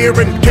no fear.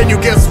 And can you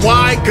guess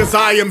why? Cause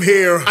I am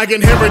here. I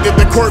inherited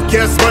the quirk,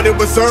 yes, but it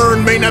was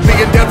earned. May not be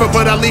endeavor,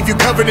 but I'll leave you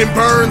covered in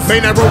burns. May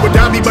not roll with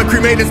Dobby, but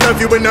cremated stuff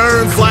you in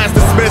urns. Class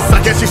dismissed,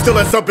 I guess you still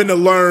have something to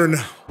learn.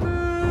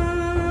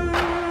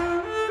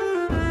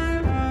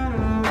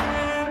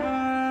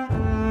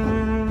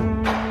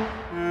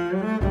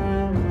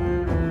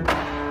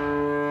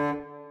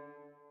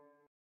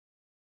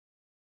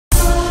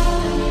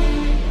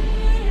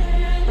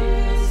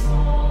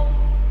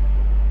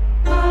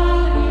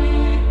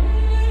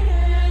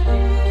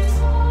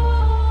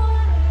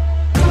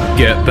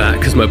 Get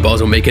back, cause my bars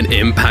will make an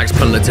impact.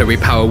 Planetary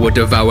power will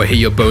devour, hear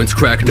your bones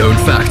crack. Known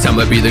fact,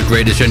 I'ma be the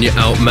greatest and you're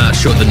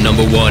outmatched. You're the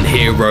 #1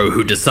 hero,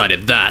 who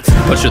decided that?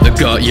 Punch at the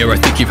gut, yeah, I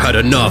think you've had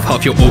enough.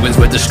 Half your organs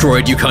were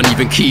destroyed, you can't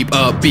even keep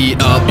up.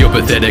 Beat up, you're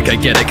pathetic, I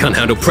get it, can't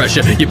handle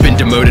pressure. You've been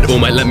demoted, all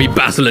might let me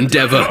battle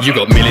endeavor. You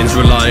got millions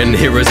relying,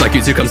 heroes like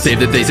you to come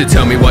save the day. So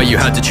tell me why you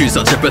had to choose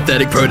such a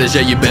pathetic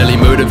protege. You barely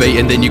motivate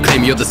and then you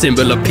claim you're the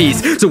symbol of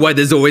peace. So why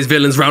there's always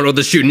villains round all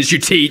the students you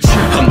teach?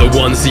 I'm the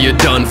one, so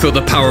you're done, feel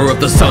the power of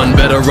the sun.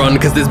 Better run,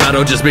 cause this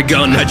battle just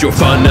begun. Had your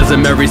fun as a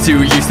Mary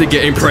Sue, used to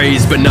getting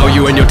praised. But now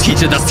you and your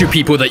teacher, that's two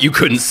people that you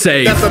couldn't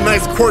save. That's a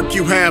nice quirk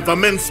you have,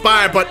 I'm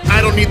inspired. But I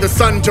don't need the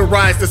sun to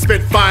rise to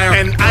spit fire.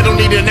 And I don't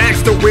need an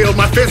axe to wield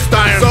my fist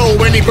iron.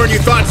 So any burn you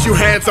thought you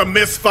had's a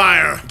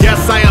misfire.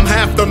 Yes, I am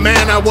half the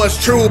man I was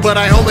true, but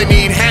I only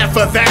need half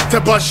of that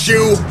to bust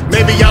you.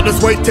 Maybe I'll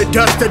just wait to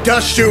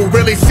dust you.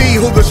 Really see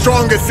who the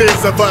strongest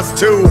is of us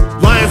two.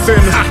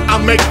 Lionson, I'll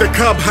make the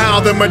cub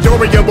howl. The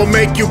Midoriya will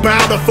make you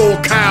bow the full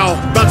cow.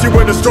 Thought you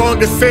were the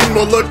strongest sin,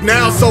 will look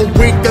now so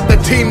weak that the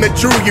team that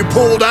drew you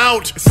pulled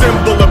out.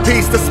 Symbol of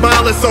peace, the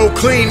smile is so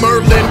clean.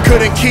 Merlin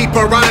couldn't keep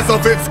her eyes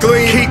off its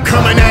gleam. Keep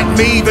coming at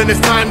me, then it's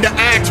time to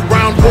act.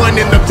 Round 1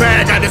 in the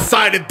bag, I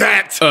decided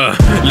that.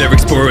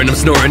 Lyrics boring, I'm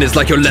snoring, it's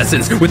like your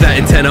lessons. With that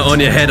antenna on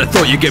your head, I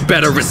thought you'd get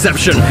better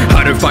reception.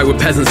 I don't fight with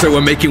peasants, so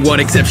I'm making one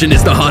exception.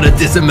 It's the heart of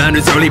this, a man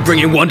who's only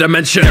bringing one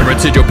dimension.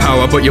 Heritage your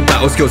power, but your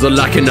battle skills are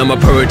lacking. I'm a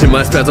poet in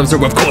my spasms,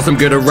 so of course I'm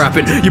good at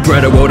rapping. You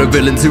bred a world of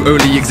villains who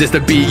only exist to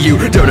beat you.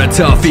 Don't act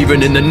tough,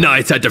 even in the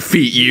night I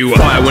defeat you.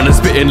 Fire when I'm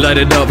spitting, light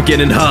it up,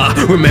 getting high.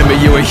 Remember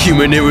you're a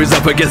human who is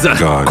up against a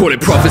God. Call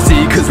it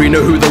prophecy, cause we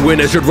know who the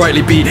winner should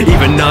rightly be.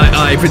 Even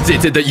I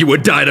predicted that you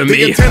would die to me.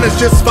 The antenna's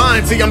just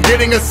fine, see I'm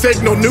getting a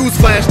signal.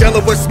 Newsflash,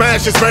 Delaware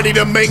Smash is ready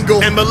to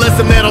mingle. And the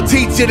lesson that I'll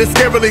teach it is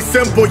scarily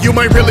simple. You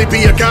might really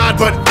be a god,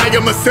 but I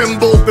am a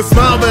symbol. The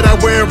smile that I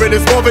wear, it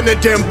is more than a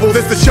dimple.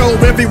 This to show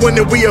everyone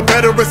that we are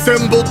better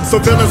assembled. So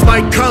villains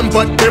might come,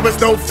 but there is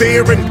no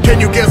fear. And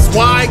can you guess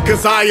why?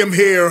 Cause I am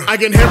here. I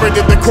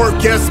inherited the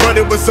quirk, yes, but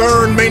it was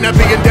earned. May not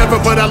be endeavor,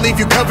 but I'll leave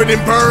you covered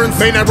in burns.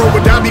 May not roll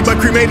with Dobby, but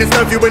cremated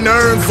stuff you in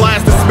urns.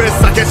 Class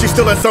dismissed, I guess you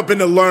still have something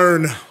to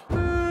learn.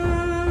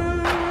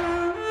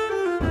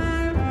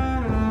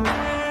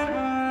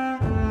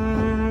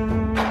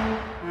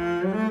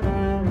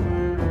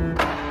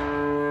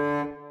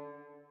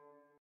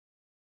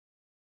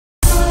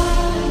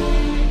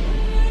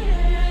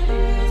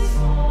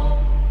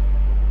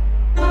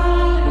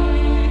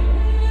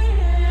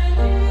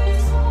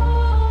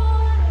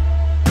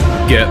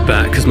 Get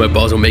back, cause my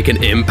bars will make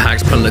an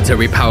impact.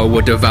 Planetary power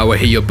will devour,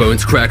 hear your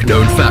bones crack.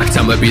 Known fact,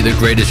 I'ma be the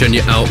greatest and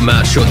you're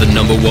outmatched. You're the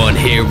 #1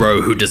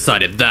 hero, who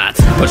decided that?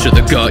 Punch at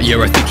the gut,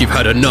 yeah, I think you've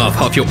had enough.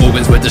 Half your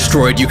organs were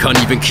destroyed, you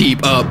can't even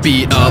keep up.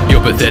 Beat up,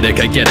 you're pathetic,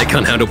 I get it,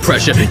 can't handle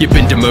pressure. You've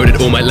been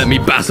demoted, all might let me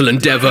battle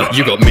endeavor.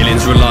 You got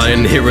millions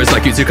relying, heroes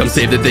like you to come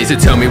save the day. So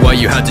tell me why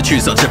you had to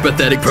choose such a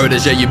pathetic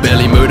protege. You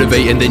barely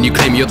motivate and then you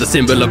claim you're the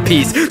symbol of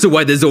peace. So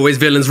why there's always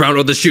villains round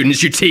all the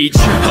students you teach?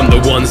 I'm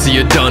the one, so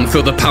you're done,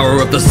 feel the power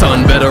of the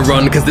sun. Better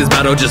run, cause this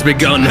battle just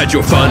begun. Had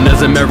your fun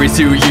as a Mary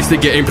Sue, used to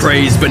getting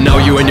praised. But now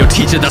you and your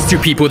teacher, that's two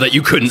people that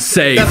you couldn't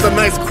save. That's a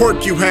nice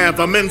quirk you have,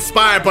 I'm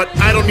inspired. But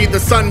I don't need the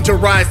sun to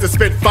rise to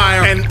spit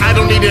fire. And I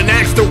don't need an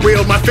axe to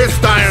wield my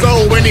fist iron.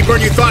 So any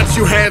burn you thought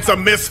you had's a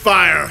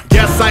misfire.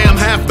 Yes, I am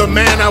half the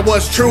man I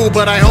was true,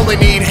 but I only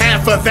need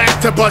half of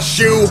that to bust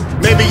you.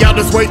 Maybe I'll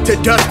just wait to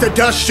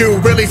dust you.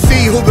 Really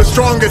see who the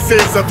strongest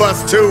is of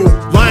us two.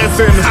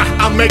 Lionson,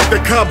 I'll make the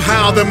cub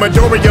howl. The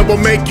Midoriya will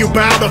make you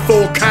bow the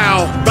full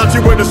cow. Thought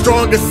you were the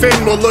strongest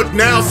sin, will look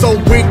now so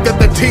weak that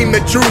the team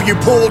that drew you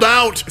pulled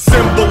out.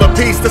 Symbol of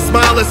peace, the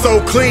smile is so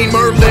clean.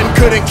 Merlin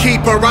couldn't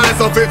keep her eyes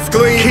off its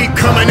gleam. Keep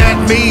coming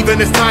at me, then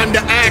it's time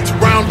to act.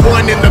 Round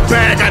 1 in the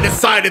bag, I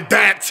decided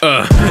that.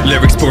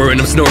 Lyrics boring,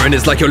 I'm snoring,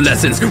 it's like your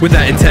lessons. With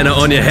that antenna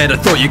on your head, I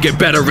thought you'd get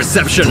better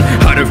reception.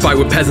 I don't fight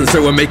with peasants,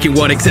 so I'm making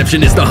one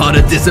exception. It's the heart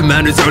of this, a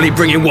man who's only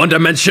bringing one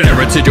dimension.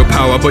 Heritage your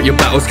power, but your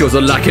battle skills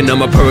are lacking.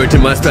 I'm a poet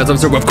in my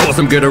spasms, so of course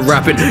I'm good at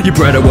rapping. You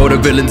bred a world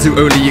of villains who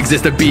only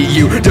exist to beat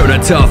you. Don't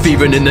act tough,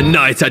 even in the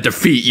night I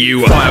defeat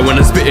you. Fire when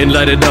I'm spitting,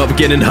 light it up,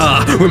 getting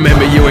high.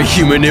 Remember you're a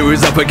human who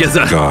is up against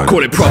a God.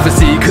 Call it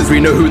prophecy, cause we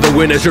know who the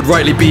winner should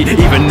rightly be.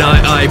 Even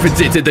I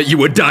predicted that you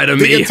would die to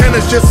me. The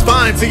antenna's just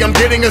fine, see I'm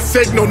getting a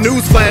signal.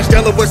 Newsflash,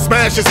 Delaware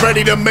Smash is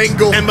ready to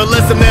mingle. And the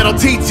lesson that I'll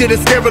teach it is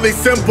scarily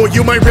simple.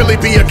 You might really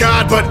be a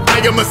god, but I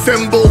am a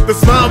symbol. The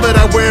smile that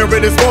I wear,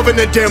 it is more than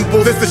a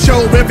dimple. This to show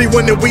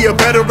everyone that we are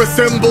better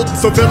assembled.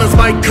 So villains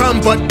might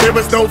come, but there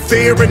is no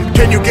fear. And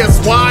can you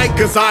guess why?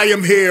 Cause I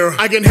am here.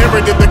 I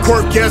inherited the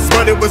quirk, yes,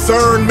 but it was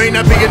earned. May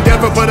not be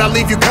endeavor, but I'll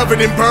leave you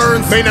covered in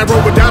burns. May not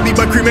roll with Dobby,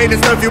 but cremated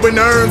stuff you in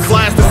urns.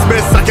 Class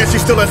dismissed, I guess you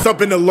still have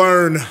something to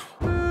learn.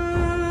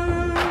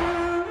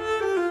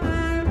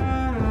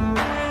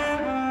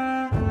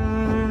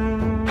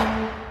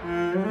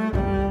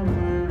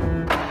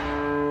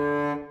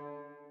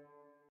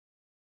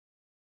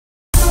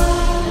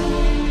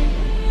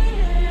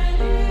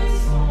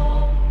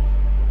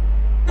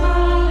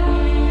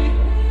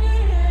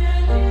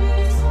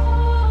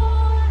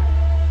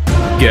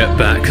 Get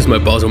back, cause my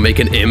bars will make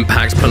an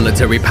impact.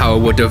 Planetary power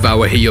will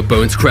devour, hear your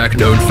bones crack.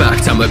 Known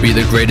fact, I'ma be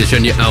the greatest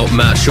and you're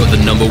outmatched. You're the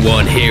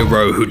 #1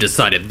 hero, who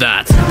decided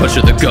that? Punch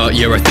to the gut,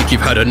 yeah, I think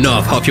you've had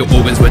enough. Half your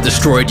organs were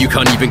destroyed, you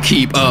can't even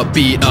keep up.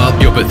 Beat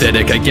up, you're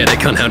pathetic, I get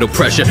it, can't handle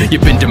pressure.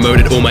 You've been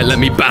demoted, all might let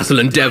me battle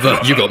endeavor.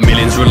 You got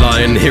millions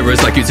relying,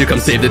 heroes like you to come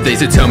save the day.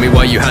 So tell me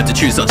why you had to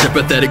choose such a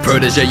pathetic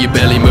protege. You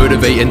barely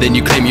motivate and then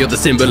you claim you're the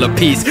symbol of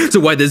peace. So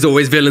why there's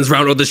always villains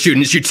round all the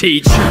students you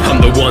teach? I'm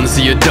the one, so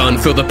you're done,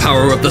 feel the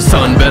power of the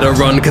sun. Better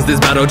run, cause this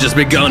battle just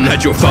begun.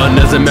 Had your fun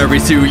as a Mary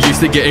Sue, used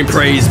to getting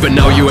praised. But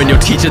now you and your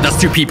teacher, that's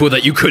two people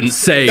that you couldn't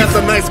save. That's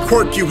a nice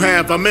quirk you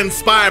have, I'm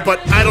inspired. But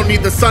I don't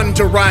need the sun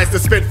to rise to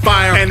spit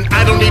fire. And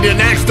I don't need an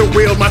axe to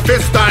wield my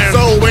fist iron.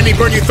 So any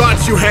burn you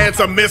thought you had's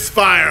a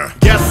misfire.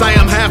 Yes, I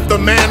am half the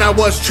man I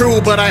was true,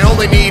 but I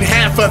only need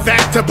half of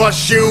that to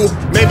bust you.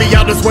 Maybe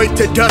I'll just wait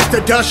to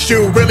dust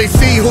you. Really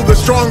see who the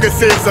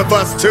strongest is of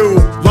us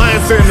two.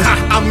 Lionson,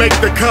 I'll make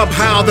the cub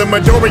howl. The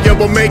Midoriya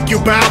will make you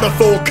bow the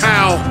full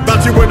cow.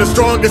 Thought you were the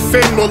strongest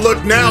thing, well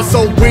look now.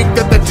 So weak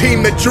that the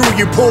team that drew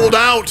you pulled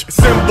out.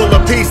 Symbol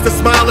of peace, the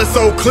smile is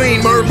so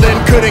clean. Merlin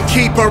couldn't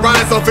keep her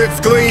eyes off its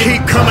gleam.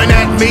 Keep coming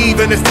at me,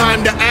 then it's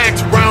time to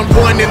act. Round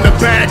 1 in the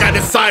bag, I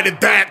decided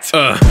that.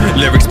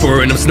 Lyrics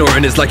boring, I'm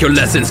snoring, it's like your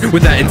lessons.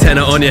 With that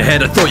antenna on your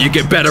head, I thought you'd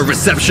get better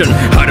reception.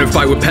 I don't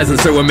fight with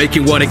peasants, so we're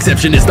making one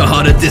exception. It's the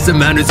heart of this, a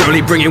man who's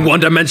only bringing one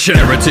dimension.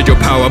 Heritage your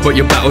power, but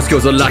your battle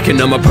skills are lacking.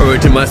 I'm a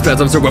poet in my spare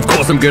time, so of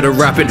course I'm good at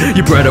rapping.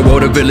 You bred a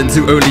world of villains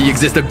who only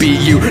exist to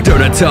beat you.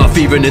 Don't act tough,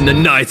 even in the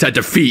night I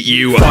defeat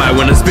you. Fire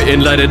when I'm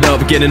spitting, light it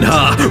up, getting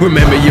hot.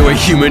 Remember you're a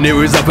human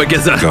who is up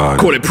against a god.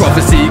 Call it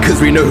prophecy,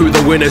 cause we know who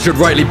the winner should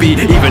rightly be.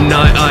 Even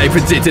I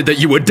predicted that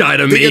you would die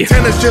to me. The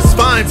antenna's just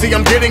fine, see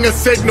I'm getting a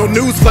signal.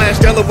 Newsflash,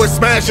 Delaware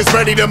Smash is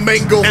ready to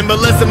mingle. And the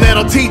lesson that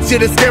I'll teach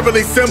it is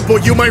scarily simple.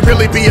 You might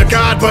really be a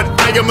god, but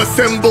I am a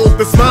symbol.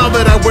 The smile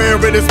that I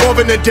wear, it is more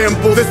than a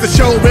dimple. This to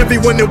show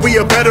everyone that we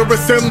are better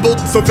assembled.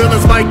 So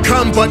villains might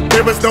come, but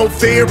there is no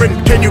fear.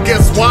 And can you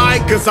guess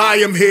why? Cause I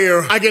am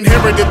here. I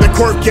inherited the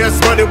quirk, yes,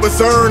 but it was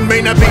earned.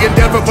 May not be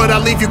endeavor, but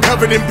I'll leave you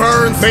covered in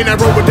burns. May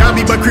not roll without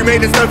me, but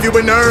cremated stuff you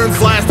in urns.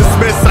 Class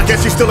dismissed, I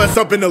guess you still have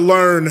something to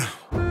learn.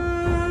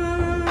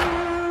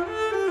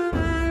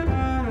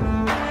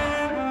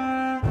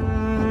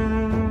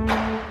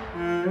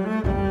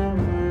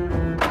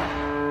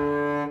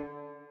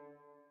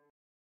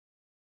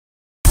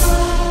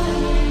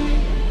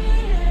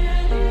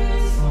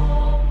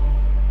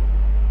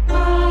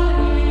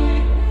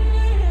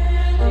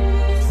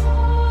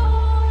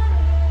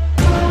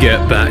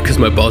 Get back, cause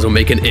my bars will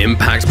make an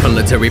impact.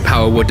 Planetary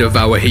power will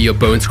devour, hear your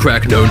bones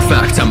crack. Known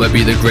fact, I'ma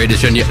be the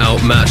greatest and you're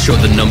outmatched. You're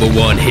the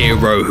 #1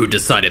 hero, who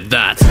decided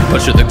that?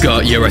 Punch to the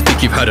gut, yeah, I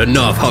think you've had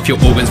enough. Half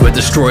your organs were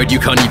destroyed, you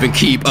can't even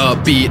keep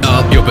up. Beat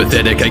up, you're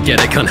pathetic, I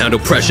get it, can't handle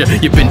pressure.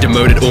 You've been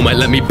demoted, all might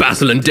let me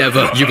battle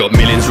endeavor. You got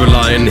millions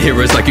relying,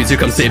 heroes like you to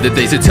come save the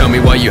day. So tell me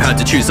why you had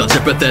to choose such a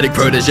pathetic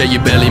protege. You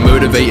barely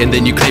motivate and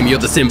then you claim you're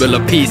the symbol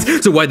of peace.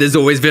 So why there's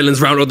always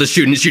villains round all the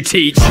students you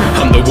teach?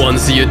 I'm the one,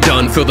 so you're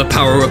done, feel the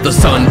power of the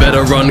sun.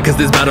 Better run, cause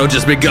this battle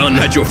just begun.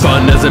 Had your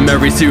fun as a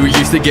Mary Sue,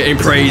 used to getting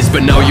praised.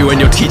 But now you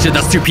and your teacher,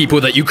 that's two people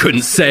that you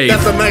couldn't save.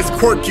 That's a nice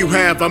quirk you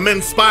have, I'm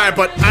inspired.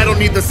 But I don't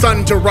need the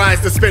sun to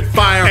rise to spit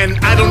fire. And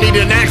I don't need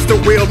an axe to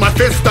wield my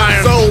fist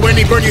iron. So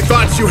any burn you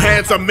thought you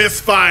had's a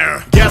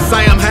misfire. Yes,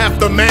 I am half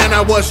the man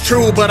I was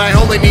true, but I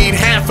only need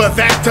half of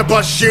that to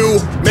bust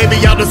you. Maybe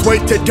I'll just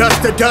wait to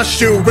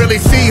dust you. Really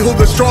see who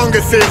the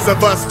strongest is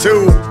of us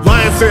two.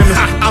 Lionson,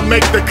 I'll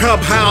make the cub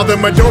howl. The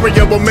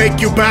Midoriya will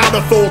make you bow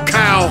the full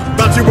cow.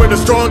 Thought you were the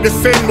strongest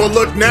thing, well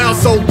look now.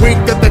 So weak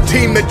that the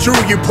team that drew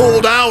you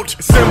pulled out.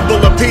 Symbol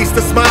of peace,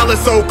 the smile is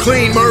so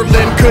clean.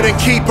 Merlin couldn't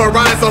keep her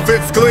eyes off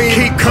its gleam.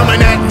 Keep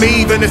coming at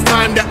me, then it's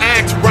time to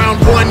act. Round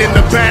 1 in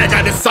the bag,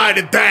 I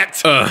decided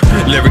that.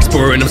 Lyrics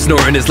boring, I'm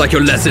snoring, it's like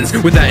your lessons.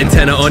 With that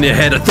antenna on your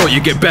head, I thought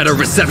you'd get better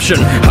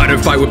reception. I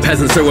don't fight with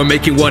peasants, so we're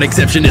making one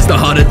exception. It's the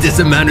heart of this,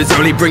 a man who's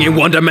only bringing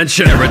one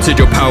dimension. Heritage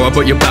your power,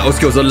 but your battle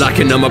skills are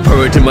lacking. I'm a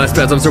poet in my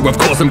spare time, so of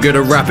course I'm good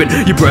at rapping.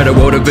 You bred a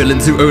world of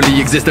villains who only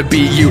exist to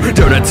beat you.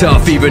 Don't act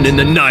tough, even in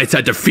the night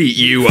I defeat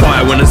you.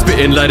 Fire when I'm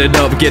spitting, light it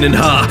up, getting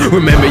hot.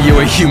 Remember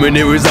you're a human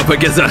who is up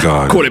against a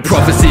god. Call it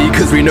prophecy,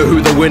 cause we know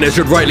who the winner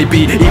should rightly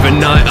be.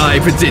 Even I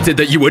predicted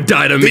that you would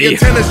die to me. The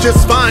antenna's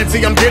just fine,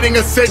 see I'm getting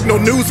a signal.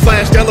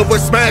 Newsflash, Delaware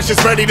Smash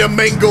is ready to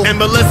mingle. And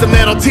the lesson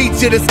that I'll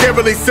teach it is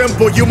scarily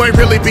simple. You might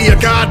really be a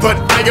god, but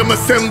I am a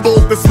symbol.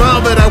 The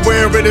smile that I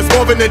wear, it is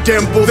more than a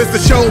dimple. This to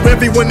show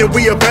everyone that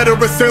we are better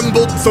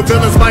assembled. So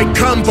villains might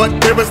come, but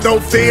there is no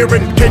fear.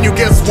 And can you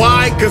guess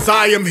why? Cause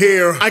I am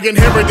here. I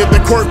inherited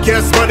the quirk,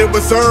 yes, but it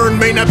was earned.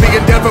 May not be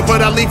endeavor,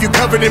 but I'll leave you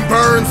covered in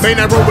burns. May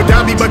not roll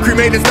without me, but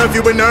cremated stuff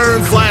you in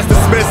urns. Class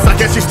dismissed, I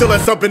guess you still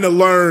have something to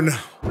learn.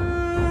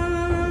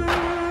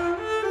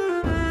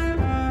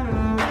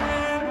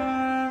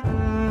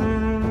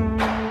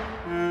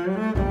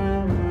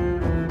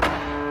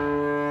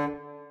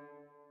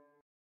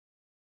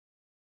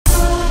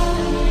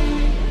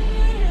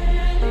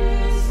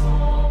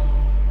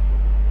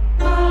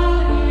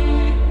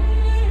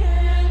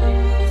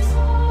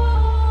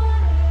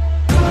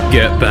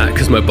 back,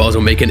 cause my bars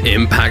will make an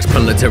impact.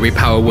 Planetary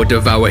power will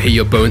devour, hear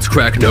your bones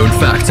crack. Known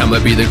fact,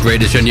 I'ma be the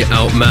greatest and you're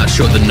outmatched.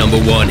 You're the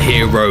 #1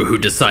 hero, who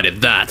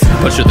decided that?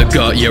 Punch to the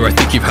gut, yeah, I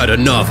think you've had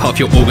enough. Half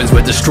your organs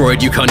were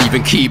destroyed, you can't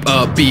even keep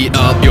up. Beat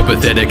up, you're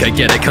pathetic, I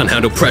get it, can't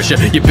handle pressure.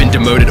 You've been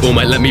demoted, all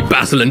might let me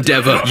battle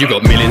endeavor. You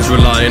got millions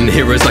relying,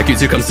 heroes like you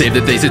to come save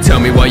the day. So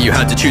tell me why you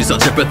had to choose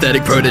such a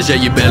pathetic protege.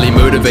 You barely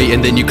motivate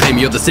and then you claim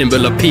you're the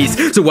symbol of peace.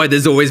 So why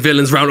there's always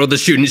villains round all the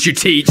students you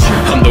teach?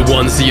 I'm the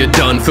one, so you're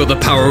done, feel the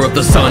power of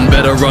the sun.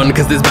 Better run,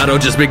 cause this battle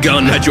just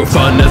begun. Had your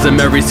fun as a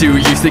Mary Sue,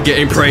 used to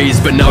getting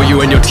praised. But now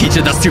you and your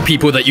teacher, that's two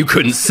people that you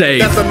couldn't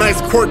save. That's a nice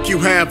quirk you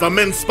have, I'm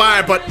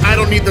inspired. But I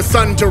don't need the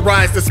sun to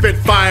rise to spit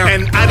fire.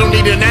 And I don't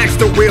need an axe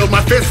to wield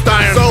my fist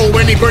iron. So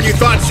any burn you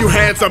thought you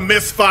had's a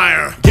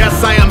misfire.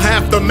 Yes, I am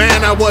half the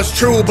man I was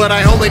true, but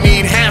I only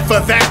need half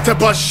of that to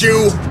bust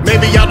you.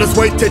 Maybe I'll just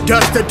wait to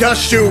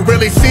dust you.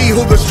 Really see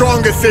who the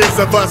strongest is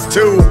of us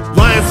two.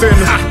 Lionson,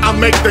 I'll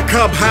make the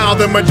cub howl.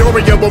 The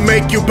Midoriya will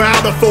make you bow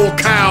the full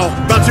cow.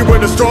 Thought you were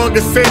the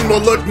strongest sin, will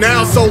look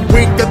now so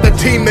weak that the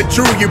team that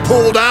drew you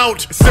pulled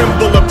out.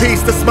 Symbol of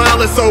peace, the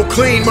smile is so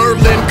clean.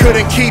 Merlin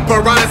couldn't keep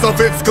her eyes off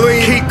its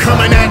gleam. Keep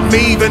coming at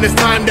me, then it's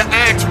time to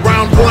act.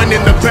 Round 1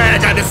 in the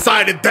bag, I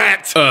decided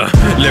that.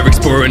 Lyrics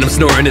boring, I'm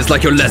snoring, it's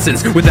like your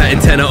lessons. With that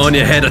antenna on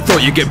your head, I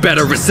thought you'd get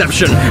better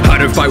reception. I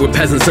don't fight with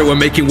peasants, so we're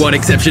making one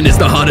exception. It's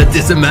the heart of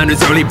this, a man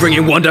who's only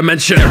bringing one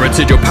dimension.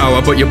 Heritage your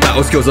power, but your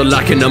battle skills are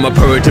lacking. I'm a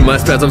poet in my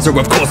spasms, so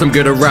of course I'm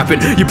good at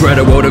rapping. You bred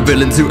a world of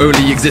villains who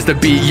only exist to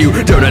beat you.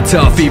 Don't act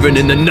tough, even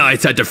in the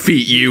night I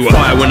defeat you.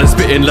 Fire when I'm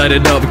spitting, light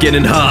it up,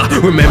 getting hot.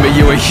 Remember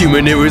you're a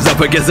human who is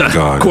up against a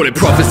god. Call it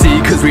prophecy,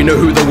 cause we know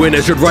who the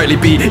winner should rightly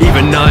be.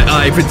 Even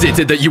I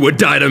predicted that you would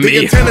die to me. The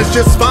antenna's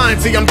just fine,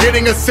 see I'm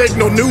getting a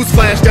signal.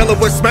 Newsflash,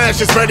 Delaware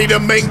Smash is ready to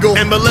mingle.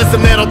 And the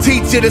lesson that I'll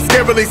teach it is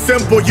scarily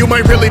simple. You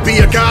might really be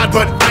a god,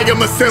 but I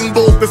am a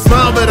symbol. The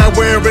smile that I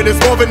wear, it is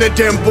more than a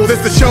dimple.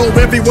 It's to show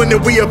everyone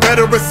that we are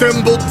better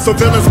assembled. So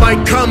villains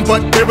might come,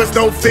 but there is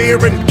no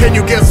fear. And can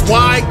you guess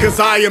why? Cause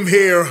I am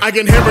here. I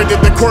inherited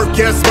the quirk,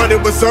 yes, but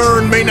it was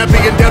earned. May not be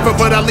endeavor,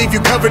 but I'll leave you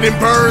covered in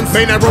burns.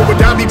 May not roll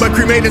without me, but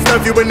cremated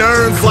stuff you in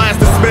urns. Class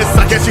dismissed,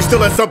 I guess you still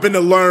have something to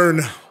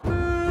learn.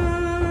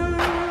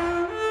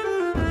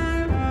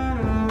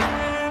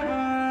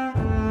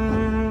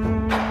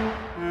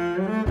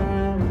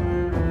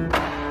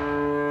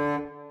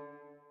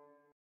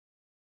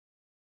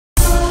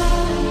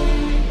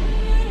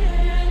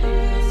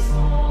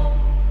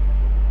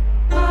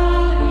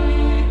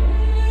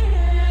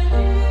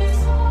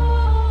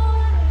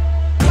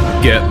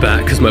 Get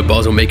back, cause my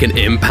bars will make an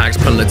impact.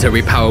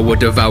 Planetary power will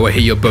devour,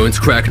 hear your bones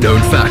crack. Known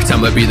fact,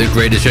 I'ma be the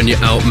greatest and you're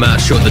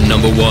outmatched. You're the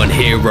 #1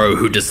 hero,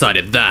 who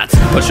decided that?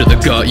 Punch to the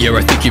gut, yeah,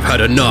 I think you've had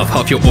enough.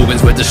 Half your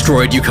organs were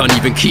destroyed, you can't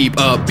even keep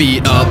up.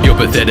 Beat up, you're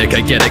pathetic, I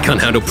get it, can't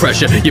handle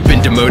pressure. You've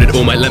been demoted,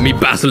 all might let me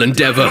battle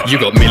endeavor. You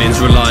got millions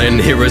relying,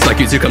 heroes like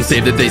you to come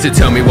save the day. So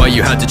tell me why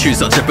you had to choose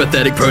such a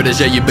pathetic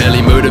protege. You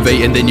barely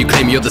motivate and then you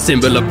claim you're the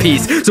symbol of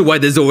peace. So why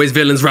there's always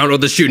villains round all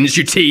the students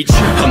you teach?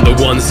 I'm the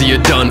one, so you're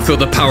done, feel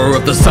the power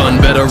of the sun.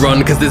 Better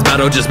run, cause this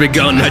battle just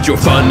begun. Had your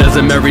fun as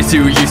a Mary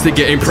Sue, used to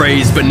getting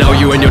praised. But now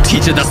you and your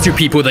teacher, that's two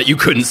people that you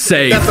couldn't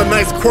save. That's a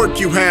nice quirk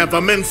you have,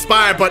 I'm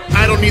inspired. But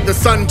I don't need the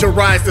sun to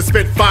rise to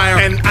spit fire.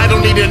 And I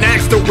don't need an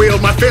axe to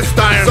wield my fist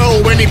iron.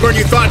 So any burn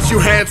you thought you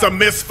had's a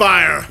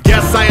misfire.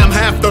 Yes, I am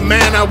half the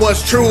man I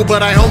was true,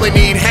 but I only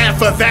need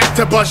half of that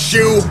to bust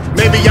you.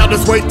 Maybe I'll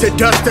just wait to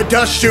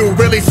dust you.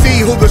 Really see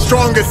who the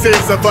strongest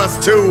is of us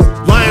two.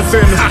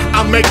 Lionson,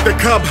 I'll make the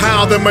cub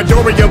howl. The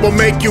Midoriya will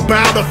make you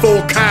bow the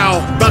full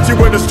cow. Thought you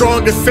were the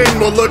strongest sin,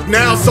 will look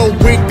now so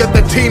weak that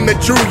the team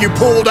that drew you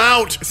pulled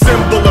out.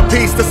 Symbol of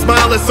peace, the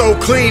smile is so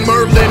clean.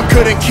 Merlin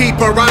couldn't keep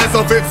her eyes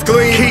off its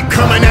gleam. Keep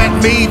coming at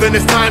me, then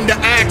it's time to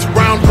act.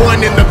 Round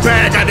 1 in the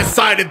bag, I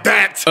decided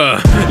that.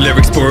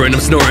 Lyrics boring,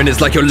 I'm snoring,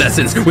 it's like your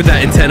lessons. With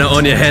that antenna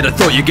on your head, I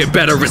thought you'd get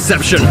better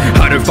reception.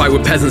 I don't fight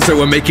with peasants, so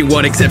we're making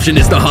one exception.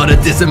 It's the heart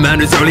of this, a man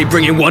who's only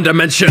bringing one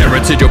dimension.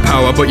 Heritage your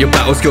power, but your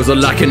battle skills are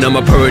lacking. I'm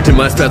a poet in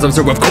my spasms,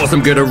 so of course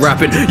I'm good at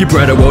rapping. You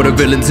bred a world of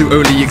villains who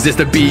only exist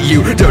to beat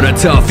you. Don't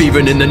act tough,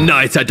 even in the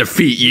night I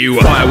defeat you.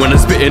 Fire when I'm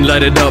spitting,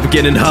 light it up,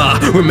 getting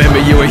hot. Remember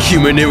you're a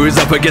human who is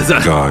up against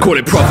a god. Call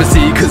it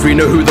prophecy, cause we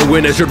know who the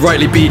winner should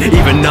rightly be.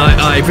 Even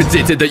I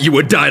predicted that you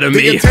would die to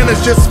me. The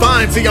antenna's just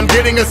fine, see I'm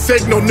getting a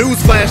signal.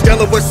 Newsflash,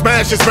 Delaware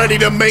Smash is ready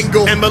to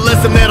mingle. And the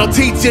lesson that I'll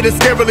teach it is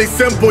scarily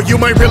simple. You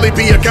might really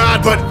be a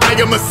god, but I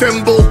am a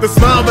symbol. The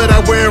smile that I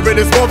wear, it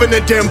is more than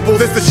a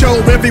dimple. It's to show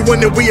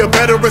everyone that we are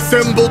better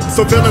assembled.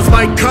 So villains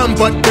might come,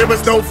 but there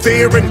is no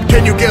fear. And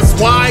can you guess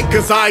why?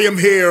 Cause I am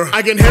here. I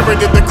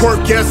inherited the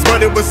quirk, yes,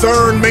 but it was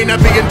earned. May not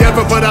be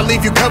endeavor, but I'll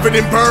leave you covered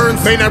in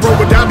burns. May not roll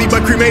without me,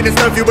 but cremated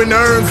stuff you in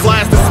urns.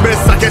 Class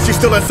dismissed, I guess you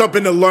still have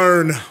something to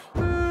learn.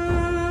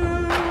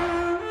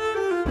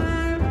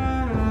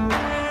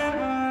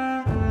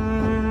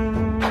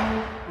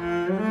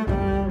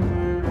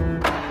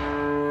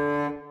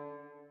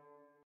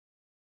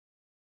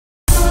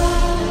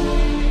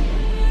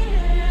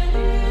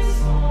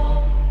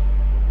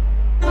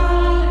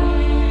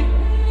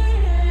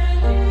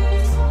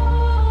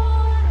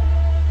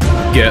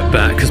 Get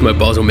back, cause my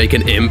bars will make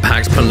an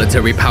impact.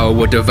 Planetary power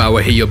will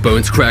devour, hear your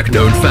bones crack.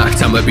 Known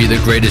fact, I'ma be the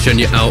greatest and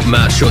you're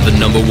outmatched. You're the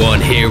 #1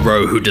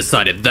 hero, who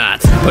decided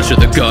that? Punch to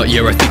the gut,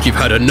 yeah, I think you've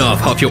had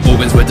enough. Half your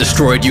organs were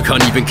destroyed, you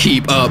can't even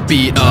keep up.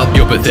 Beat up,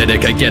 you're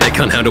pathetic, I get it,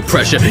 can't handle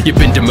pressure. You've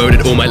been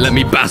demoted, all might let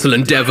me battle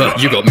endeavor.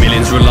 You got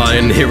millions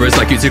relying, heroes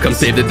like you to come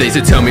save the day.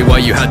 So tell me why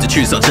you had to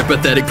choose such a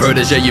pathetic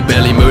protege. You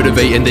barely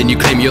motivate and then you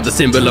claim you're the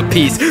symbol of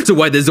peace. So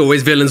why there's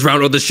always villains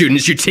round all the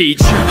students you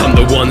teach? I'm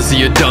the one, so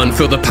you're done,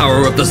 feel the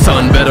power of the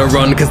sun. Better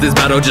run, cause this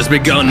battle just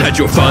begun. Had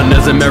your fun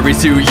as a Mary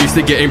Sue, used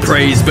to getting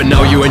praised. But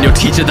now you and your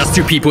teacher, that's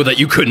two people that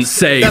you couldn't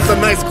save. That's a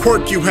nice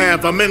quirk you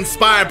have, I'm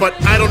inspired. But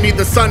I don't need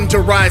the sun to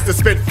rise to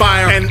spit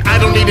fire. And I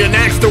don't need an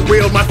axe to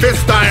wield my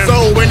fist iron.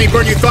 So any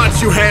burn you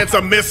thought you had's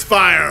a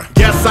misfire.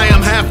 Yes, I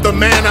am half the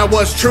man I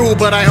was true,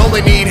 but I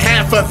only need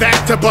half of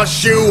that to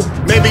bust you.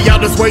 Maybe I'll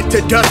just wait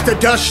to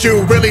dust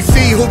you. Really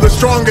see who the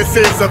strongest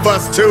is of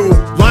us two.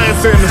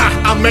 Lionson,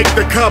 I'll make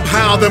the cub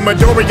howl. The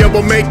Midoriya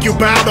will make you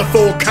bow the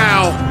full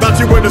cow. Thought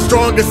you were the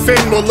strongest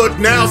thing, well look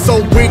now. So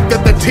weak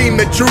that the team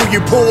that drew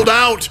you pulled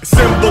out.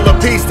 Symbol of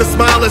peace, the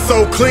smile is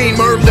so clean.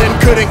 Merlin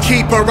couldn't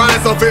keep her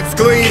eyes off its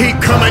gleam.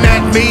 Keep coming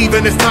at me,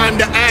 then it's time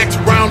to act.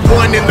 Round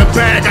 1 in the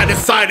bag, I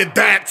decided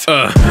that.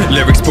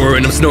 Lyrics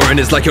boring, I'm snoring,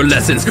 it's like your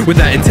lessons. With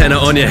that antenna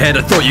on your head,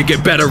 I thought you'd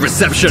get better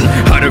reception.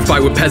 I don't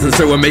fight with peasants,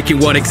 so I'm making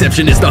one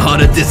exception. It's the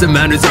heart of this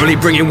man who's only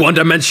bringing one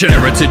dimension.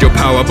 Heritage your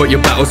power, but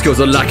your battle skills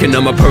are lacking.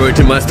 I'm a poet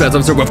in my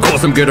spasm, so of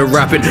course I'm good at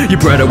rapping. You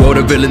bred a world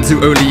of villains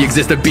who only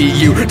exist to beat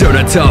you. Don't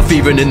act tough,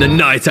 even in the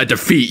night I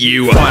defeat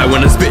you. Fire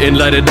when I'm spitting,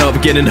 light it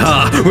up, getting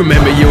high.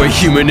 Remember you're a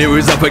human who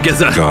is up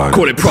against a god.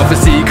 Call it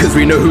prophecy, cause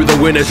we know who the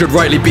winner should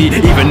rightly be.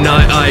 Even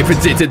I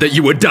predicted that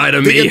you would die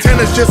to me. The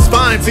antenna's just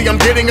fine, see I'm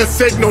getting a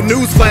signal.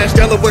 Newsflash,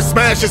 Delaware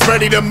Smash is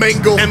ready to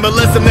mingle. And the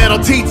lesson that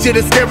I'll teach it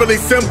is scarily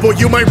simple.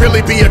 You might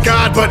really be a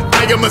god, but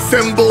I am a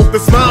symbol. The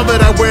smile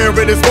that I wear,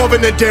 it is more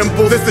than a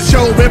dimple. This to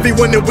show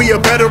everyone that we are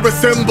better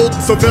assembled.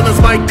 So villains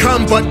might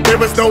come, but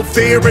there is no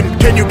fear. And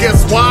can you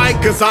guess why?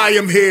 Cause I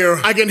am here.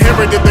 I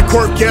inherited the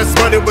quirk, yes,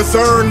 but it was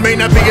earned. May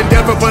not be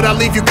endeavor, but I'll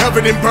leave you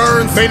covered in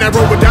burns. May not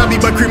roll with Dobby,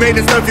 but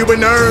cremated stuff you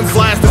in urns.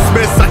 Class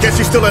dismissed, I guess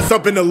you still have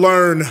something to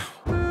learn.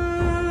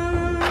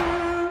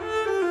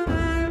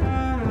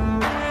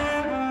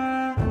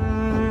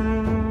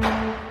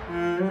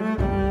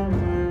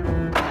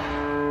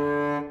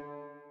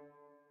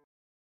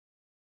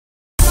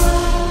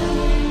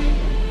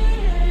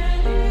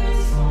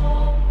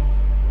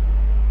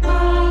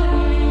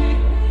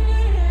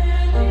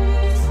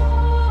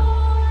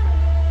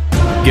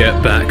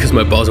 Get back, cause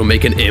my bars will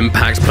make an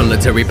impact.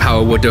 Planetary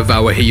power will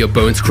devour, hear your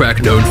bones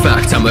crack. Known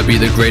fact, I'ma be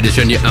the greatest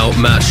and you're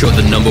outmatched. You're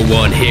the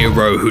 #1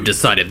 hero, who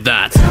decided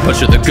that? Punch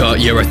to the gut,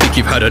 yeah, I think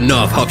you've had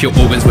enough. Half your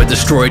organs were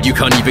destroyed, you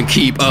can't even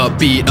keep up.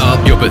 Beat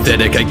up, you're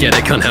pathetic, I get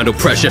it, can't handle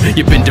pressure.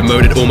 You've been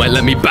demoted, all might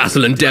let me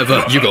battle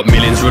endeavor. You got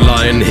millions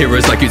relying,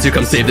 heroes like you to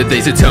come save the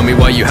day. So tell me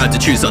why you had to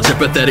choose such a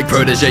pathetic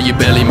protege. You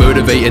barely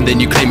motivate and then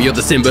you claim you're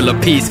the symbol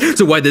of peace.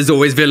 So why there's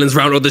always villains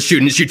round all the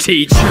students you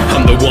teach?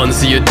 I'm the one,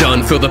 so you're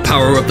done, feel the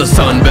power of the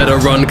sun. Better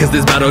run, cause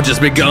this battle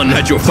just begun.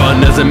 Had your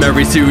fun as a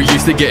Mary Sue,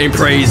 used to getting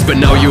praised. But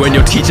now you and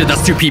your teacher,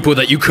 that's two people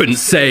that you couldn't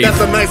save. That's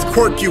a nice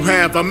quirk you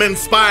have, I'm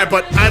inspired.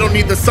 But I don't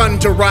need the sun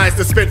to rise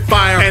to spit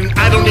fire. And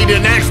I don't need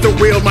an axe to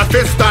wield my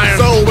fist iron.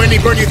 So any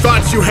burn you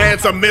thought you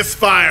had's a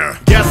misfire.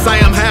 Yes, I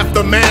am half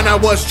the man I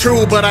was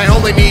true, but I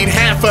only need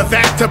half of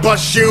that to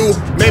bust you.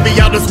 Maybe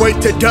I'll just wait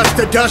to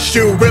dust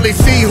you. Really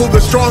see who the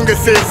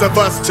strongest is of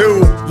us two.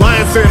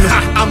 Lionson,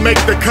 I'll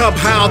make the cub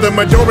howl. The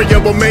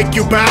Midoriya will make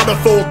you bow the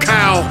full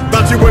cow.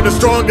 Thought you were the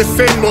strongest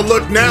thing, well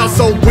look now.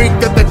 So weak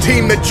that the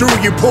team that drew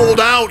you pulled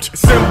out.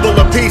 Symbol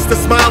of peace, the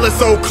smile is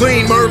so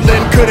clean.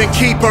 Merlin couldn't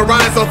keep her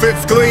eyes off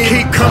its gleam.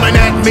 Keep coming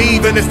at me,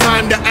 then it's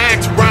time to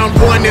act. Round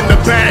 1 in the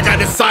bag, I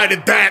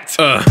decided that.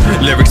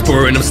 Lyrics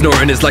boring, I'm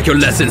snoring, it's like your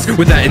lessons.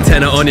 With that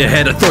antenna on your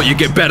head, I thought you'd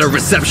get better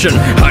reception.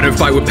 I don't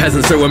fight with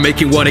peasants, so I'm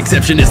making one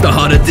exception. It's the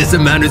heart of this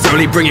man who's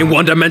only bringing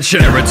one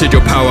dimension. Heritage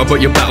your power,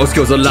 but your battle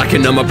skills are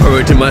lacking. I'm a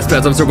poet in my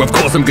spasm, so of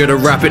course I'm good at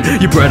rapping.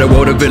 You bred a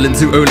world of villains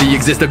who only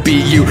exist to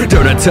beat you.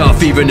 Don't act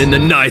tough, even in the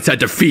night I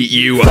defeat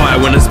you. Fire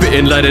when I'm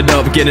spitting, light it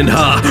up, getting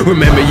high.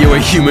 Remember you're a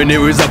human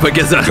who is up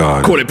against a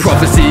god. Call it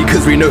prophecy,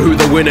 cause we know who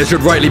the winner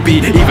should rightly be.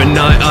 Even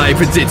I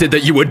predicted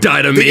that you would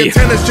die to me. The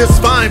antenna's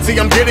just fine, see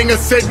I'm getting a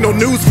signal.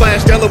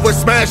 Newsflash, Delaware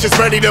Smash is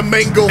ready to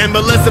mingle. And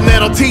the lesson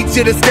that I'll teach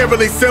it is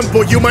scarily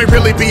simple. You might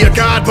really be a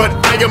god, but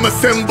I am a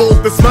symbol.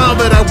 The smile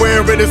that I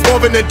wear, it is more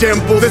than a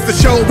dimple. This to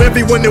show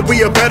everyone that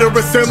we are better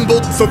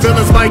assembled. So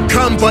villains might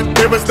come, but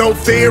there is no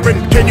fear.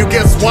 And can you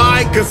guess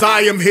why? Cause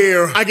I am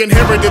here. I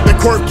inherited the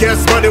quirk,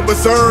 yes, but it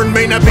was earned.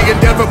 May not be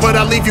endeavor, but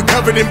I'll leave you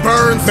covered in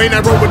burns. May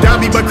not roll with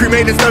Dobby, but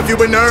cremated stuff you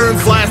in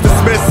urns. Class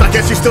dismissed, I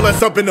guess you still have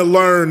something to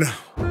learn.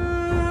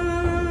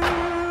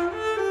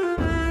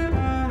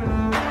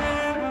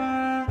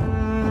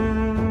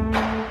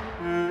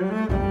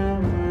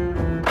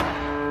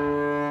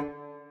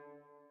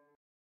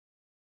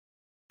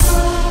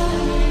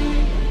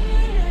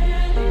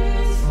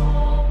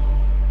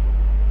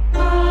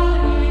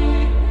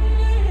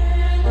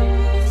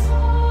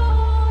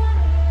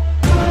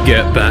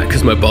 Get back,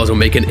 cause my bars will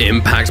make an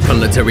impact.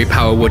 Planetary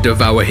power will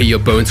devour, hear your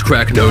bones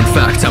crack. Known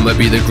fact, I'ma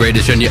be the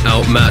greatest and you're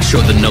outmatched.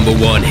 You're the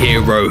 #1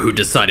 hero, who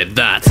decided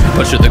that?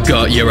 Punch to the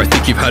gut, yeah, I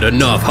think you've had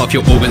enough. Half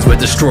your organs were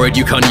destroyed,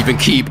 you can't even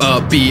keep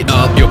up. Beat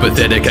up, you're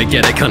pathetic, I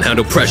get it, can't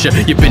handle pressure.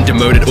 You've been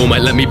demoted, all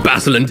might let me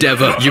battle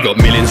endeavor. You got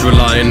millions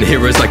relying,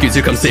 heroes like you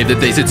to come save the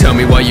day. So tell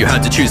me why you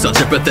had to choose such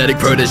a pathetic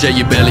protege.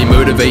 You barely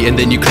motivate and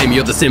then you claim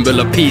you're the symbol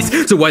of peace.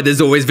 So why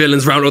there's always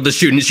villains round all the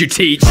students you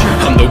teach?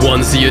 I'm the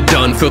one, so you're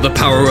done, feel the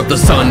power of the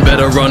sun.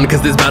 Better run,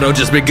 cause this battle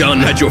just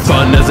begun. Had your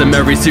fun as a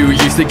Mary Sue,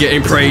 used to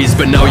getting praised.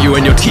 But now you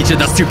and your teacher,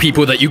 that's two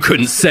people that you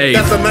couldn't save.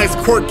 That's a nice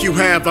quirk you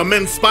have, I'm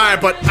inspired.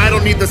 But I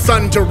don't need the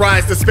sun to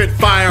rise to spit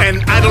fire.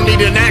 And I don't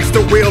need an axe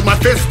to wield my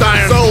fist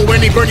iron. So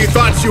any burn you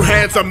thought you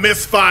had's a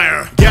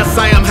misfire. Yes,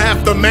 I am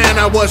half the man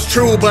I was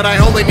true, but I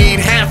only need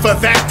half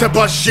of that to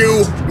bust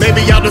you.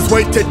 Maybe I'll just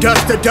wait to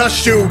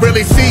dust you.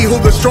 Really see who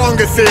the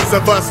strongest is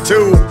of us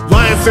two.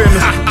 Lionson,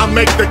 I'll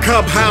make the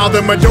cub howl.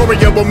 The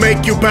Midoriya will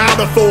make you bow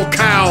the full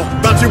cow.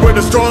 Thought you were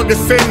the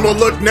strongest thing, well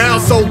look now.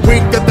 So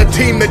weak that the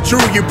team that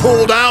drew you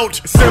pulled out.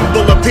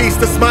 Symbol of peace,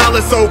 the smile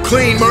is so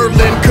clean.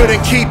 Merlin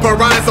couldn't keep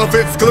her eyes off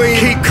its gleam.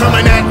 Keep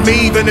coming at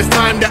me, then it's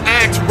time to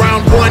act.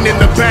 Round 1 in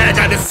the bag,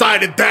 I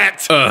decided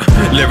that.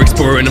 Lyrics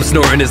boring, I'm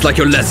snoring, it's like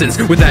your lessons.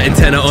 With that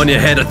antenna on your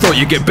head, I thought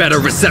you'd get better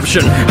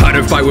reception. I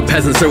don't fight with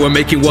peasants, so I'm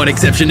making one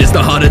exception. It's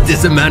the heart of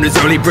this, a man who's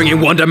only bringing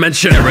one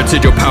dimension.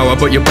 Heritage your power,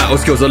 but your battle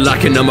skills are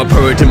lacking. I'm a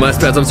poet in my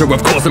spasms, so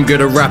of course I'm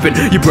good at rapping.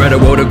 You bred a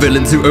world of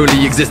villains who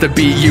only exist to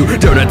beat you.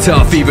 Don't act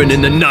tough, even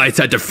in the night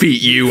I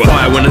defeat you.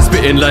 Fire when I'm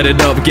spitting, light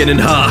it up, getting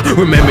high.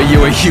 Remember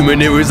you're a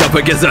human who is up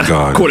against a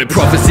God. Call it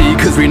prophecy,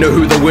 cause we know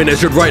who the winner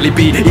should rightly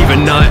be.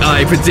 Even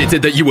I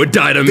predicted that you would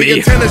die to me. The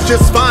antenna's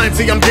just fine,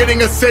 see I'm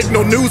getting a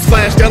signal.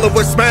 Newsflash,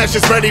 Delaware Smash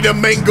is ready to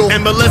mingle.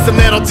 And the lesson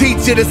that I'll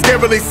teach it is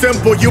scarily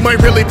simple. You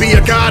might really be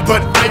a god,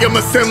 but I am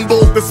a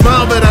symbol. The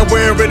smile that I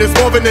wear, it is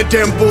more than a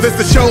dimple. This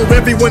to show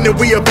everyone that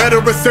we are better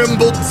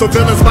assembled. So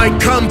villains might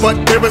come,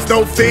 but there is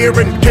no fear.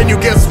 And can you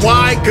guess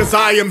why? Cause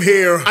I am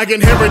here. I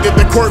inherited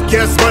the quirk,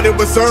 yes, but it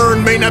was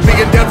earned. May not be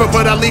endeavor,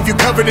 but I'll leave you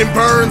covered in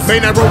burns. May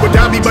not roll with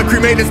Dobby, but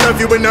cremated stuff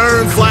you in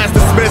urns. Class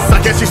dismissed,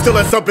 I guess you still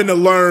have something to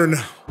learn.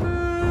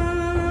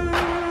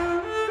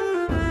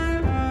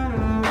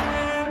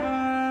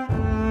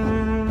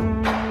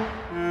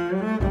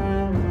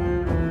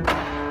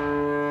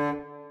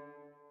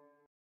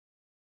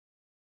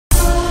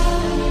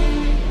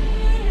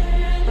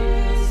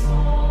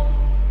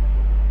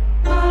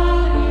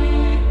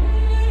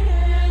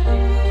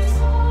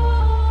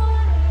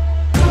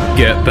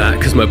 Get back,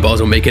 cause my bars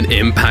will make an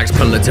impact.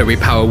 Planetary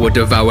power will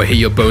devour, hear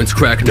your bones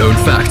crack. Known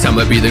fact,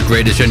 I'ma be the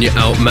greatest and you're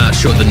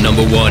outmatched. You're the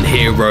 #1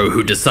 hero,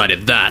 who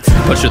decided that?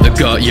 Punch to the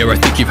gut, yeah, I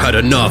think you've had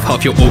enough.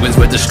 Half your organs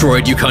were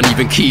destroyed, you can't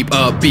even keep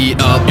up.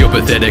 Beat up, you're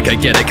pathetic, I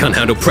get it, can't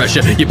handle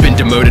pressure. You've been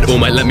demoted, all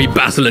might let me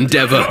battle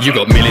endeavor. You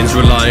got millions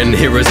relying,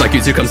 heroes like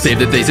you to come save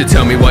the day. So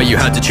tell me why you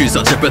had to choose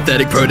such a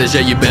pathetic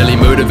protege. You barely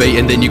motivate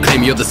and then you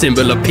claim you're the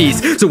symbol of peace.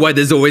 So why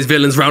there's always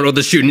villains round all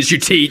the students you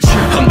teach?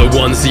 I'm the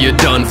one, so you're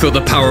done, feel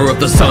the power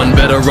of the sun.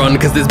 Better run,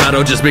 cause this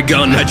battle just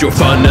begun. Had your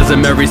fun as a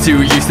Mary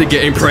Sue, used to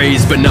getting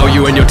praised. But now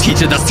you and your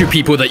teacher, that's two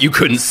people that you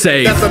couldn't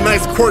save. That's a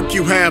nice quirk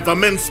you have,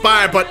 I'm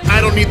inspired. But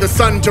I don't need the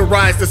sun to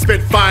rise to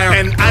spit fire.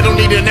 And I don't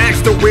need an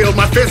axe to wield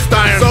my fist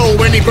iron.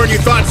 So any burn you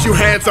thought you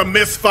had's a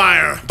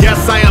misfire.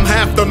 Yes, I am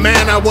half the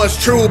man I was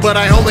true, but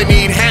I only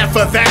need half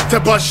of that to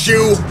bust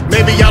you.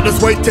 Maybe I'll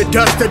just wait to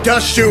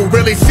dust you.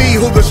 Really see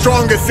who the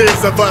strongest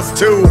is of us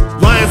two.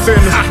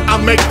 Lionson, I'll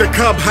make the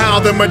cub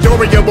howl. The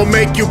Midoriya will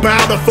make you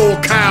bow the full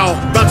cow.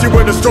 Thought you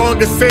were the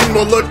strongest thing,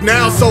 well look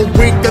now. So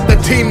weak that the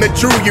team that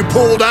drew you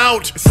pulled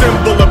out.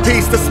 Symbol of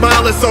peace, the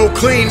smile is so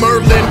clean.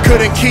 Merlin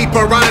couldn't keep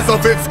her eyes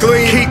off its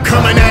gleam. Keep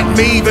coming at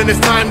me, then it's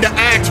time to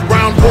act.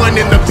 Round 1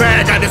 in the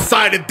bag, I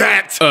decided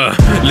that.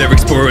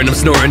 Lyrics boring, I'm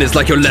snoring, it's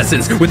like your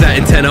lessons. With that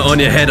antenna on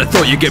your head, I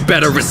thought you'd get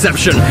better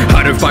reception.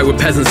 I don't fight with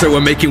peasants, so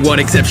I'm making one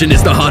exception.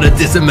 It's the heart of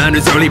this, a man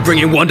who's only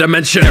bringing one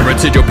dimension.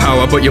 Heritage your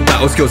power, but your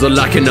battle skills are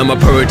lacking. I'm a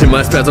poet in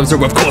my spasms,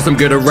 so of course I'm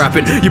good at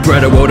rapping. You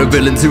bred a world of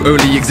villains who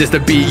only exist to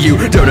beat you.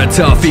 Don't act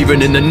tough,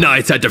 even in the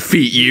night I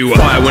defeat you.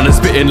 Fire when I'm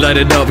spitting, light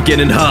it up,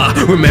 getting high.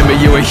 Remember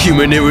you're a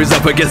human who is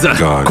up against a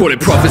God. Call it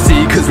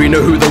prophecy, cause we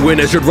know who the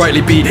winner should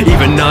rightly be.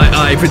 Even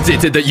I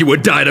predicted that you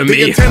would die to me.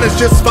 The antenna's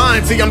just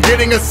fine, see I'm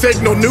getting a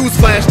signal.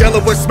 Newsflash,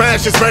 Delaware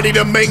Smash is ready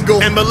to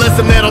mingle. And the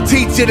lesson that I'll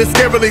teach it is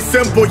scarily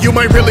simple. You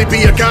might really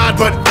be a god,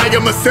 but I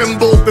am a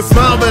symbol. The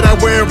smile that I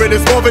wear, it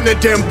is more than a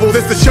dimple.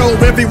 This to show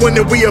everyone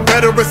that we are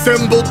better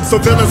assembled. So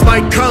villains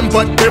might come,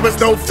 but there is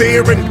no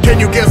fear. And can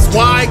you guess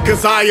why?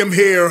 Cause I am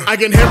here. I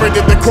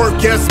inherited the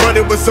quirk, yes, but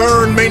it was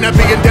earned. May not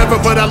be endeavor,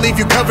 but I'll leave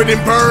you covered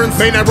in burns.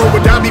 May not roll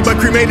with Dobby, but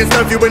cremated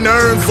stuff you in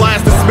urns.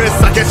 Class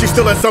dismissed, I guess you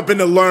still have something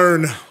to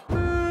learn.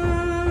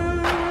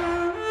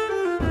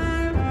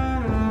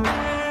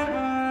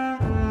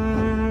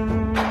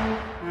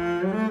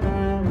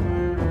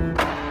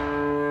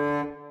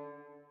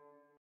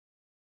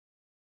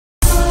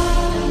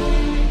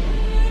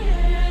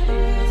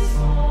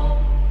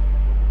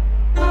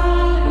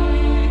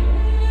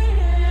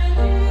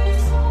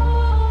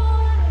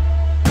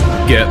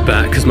 Get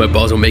back, cause my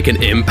bars will make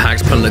an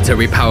impact.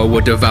 Planetary power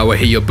will devour,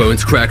 hear your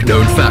bones crack.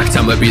 Known fact,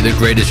 I'ma be the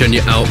greatest and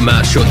you're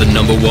outmatched. You're the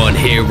 #1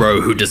 hero,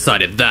 who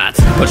decided that?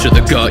 Punch to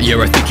the gut,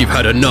 yeah, I think you've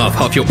had enough.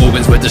 Half your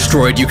organs were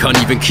destroyed, you can't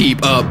even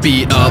keep up.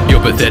 Beat up, you're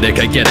pathetic,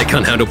 I get it,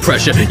 can't handle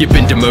pressure. You've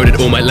been demoted,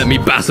 all might let me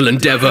battle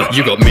endeavor.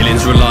 You got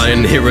millions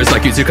relying, heroes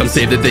like you to come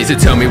save the day. So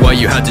tell me why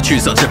you had to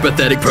choose such a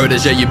pathetic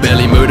protege. You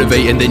barely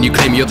motivate and then you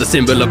claim you're the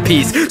symbol of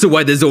peace. So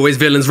why there's always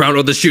villains round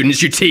all the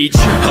students you teach?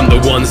 I'm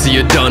the one, so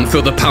you're done,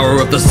 feel the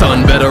power of the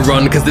sun. Better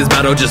run, cause this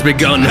battle just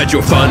begun. Had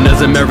your fun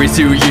as a Mary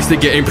Sue, used to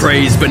getting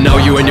praise. But now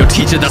you and your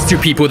teacher, that's two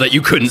people that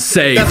you couldn't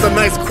save. That's a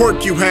nice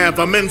quirk you have,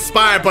 I'm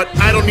inspired. But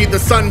I don't need the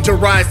sun to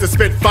rise to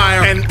spit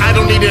fire. And I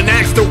don't need an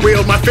axe to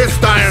wield my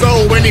fist iron.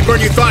 So any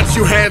burn you thought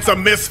you had's a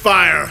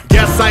misfire.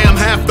 Yes, I am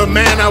half the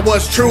man I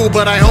was true,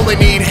 but I only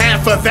need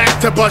half of that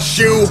to bust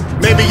you.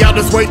 Maybe I'll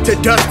just wait to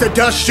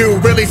dust you.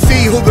 Really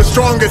see who the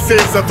strongest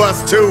is of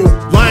us two.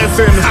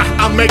 Lionson,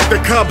 I'll make the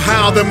cub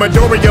howl. The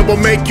Midoriya will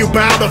make you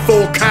bow the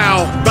full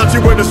cow. Thought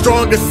you were the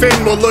strongest sin,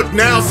 well look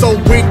now. So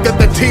weak that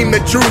the team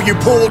that drew you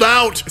pulled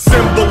out.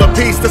 Symbol of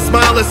peace, the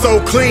smile is so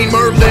clean.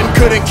 Merlin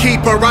couldn't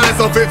keep her eyes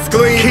off its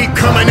gleam. Keep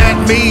coming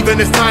at me, then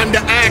it's time to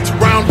act.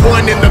 Round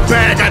 1 in the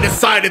bag, I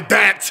decided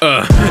that.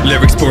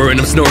 Lyrics boring,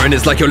 I'm snoring,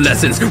 it's like your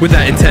lessons. With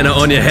that antenna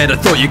on your head, I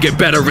thought you'd get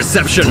better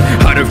reception.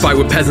 I don't fight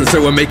with peasants,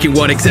 so I'm making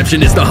one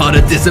exception. It's the heart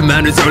of this, a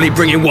man who's only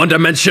bringing one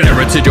dimension.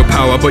 Heritage your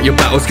power, but your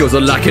battle skills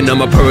are lacking.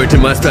 I'm a poet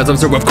in my spasm,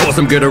 so of course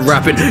I'm good at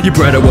rapping. You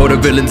bred a world of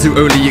villains who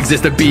only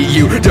exist to beat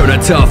you. Don't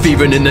act tough,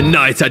 even in the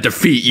night I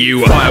defeat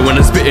you. Fire when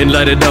I'm spitting,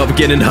 light it up,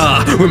 getting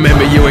high.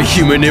 Remember you're a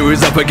human who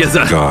is up against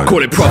a God.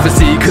 Call it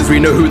prophecy, cause we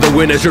know who the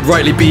winner should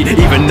rightly be.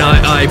 Even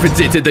I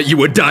predicted that you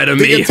would die to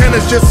me. The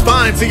antenna's just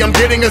fine, see I'm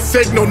getting a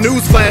signal.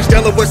 Newsflash,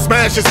 Delaware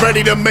Smash is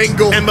ready to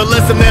mingle. And the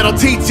lesson that I'll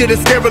teach it is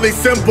scarily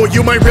simple.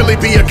 You might really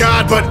be a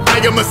god, but I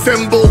am a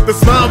symbol. The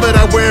smile that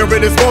I wear,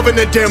 it is more than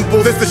a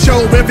dimple. This to show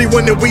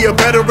everyone that we are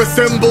better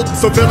assembled.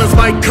 So villains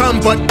might come,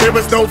 but there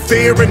is no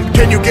fear. And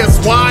can you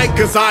guess why?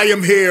 Cause I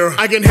am here.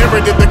 I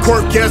inherited the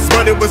quirk, yes,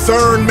 but it was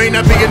earned. May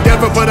not be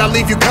endeavor, but I'll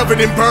leave you covered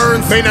in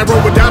burns. May not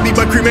roll with Dobby,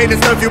 but cremate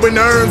and stuff you in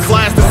urns.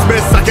 Class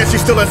dismissed, I guess you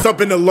still have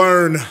something to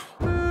learn.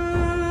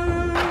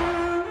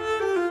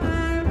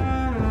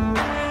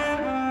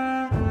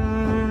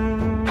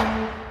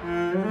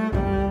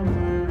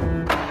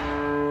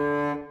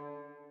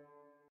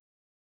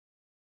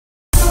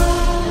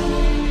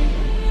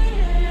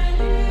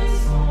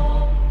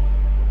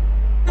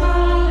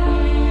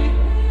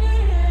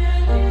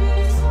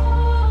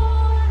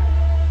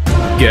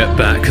 Get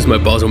back, cause my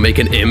bars will make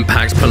an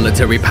impact.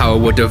 Planetary power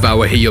will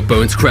devour, hear your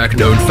bones crack.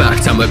 Known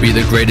fact, I'ma be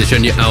the greatest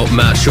and you're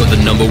outmatched. You're the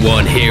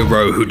 #1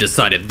 hero, who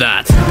decided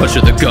that? Punch to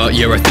the gut,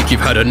 yeah, I think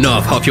you've had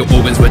enough. Half your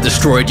organs were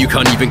destroyed, you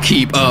can't even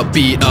keep up.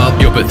 Beat up,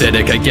 you're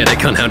pathetic, I get it,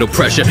 can't handle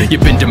pressure.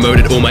 You've been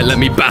demoted, all might let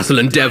me battle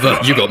endeavor.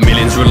 You got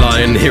millions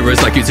relying,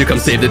 heroes like you to come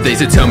save the day.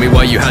 So tell me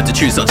why you had to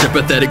choose such a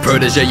pathetic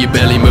protege. You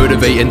barely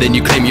motivate and then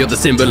you claim you're the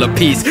symbol of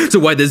peace. So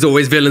why there's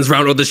always villains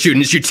round all the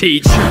students you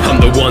teach? I'm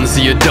the one,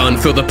 so you're done,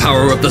 feel the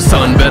power of the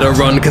sun. Better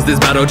run, cause this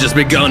battle just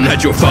begun.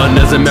 Had your fun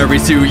as a Mary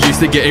Sue, used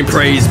to getting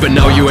praise. But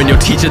now you and your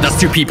teacher, that's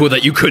two people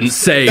that you couldn't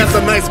save. That's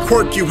a nice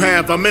quirk you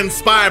have, I'm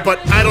inspired. But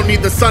I don't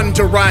need the sun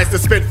to rise to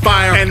spit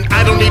fire. And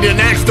I don't need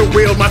an axe to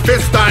wield my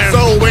fist iron.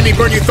 So any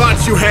burn you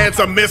thought you had's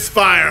a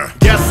misfire.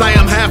 Yes, I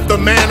am half the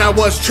man I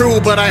was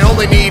true, but I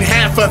only need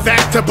half of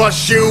that to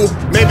bust you.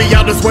 Maybe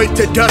I'll just wait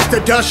to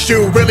dust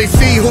you. Really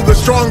see who the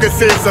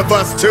strongest is of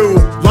us two.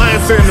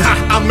 Lionson,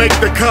 I'll make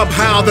the cub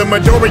howl. The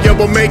Midoriya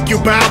will make you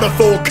bow the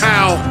full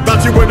cow.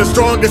 Thought you were the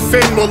strongest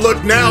sin, well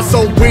look now.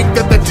 So weak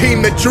that the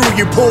team that drew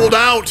you pulled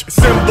out.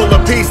 Symbol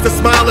of peace, the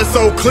smile is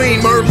so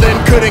clean. Merlin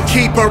couldn't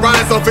keep her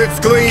eyes off its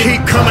gleam.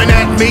 Keep coming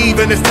at me,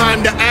 then it's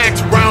time to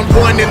act. Round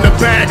 1 in the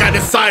bag, I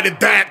decided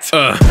that.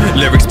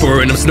 Lyrics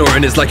boring, I'm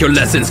snoring, it's like your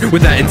lessons.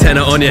 With that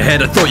antenna on your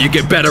head, I thought you'd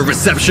get better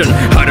reception.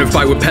 I don't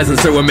fight with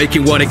peasants, so I'm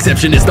making one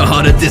exception. It's the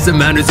heart of this, a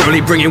man who's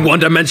only bringing one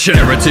dimension.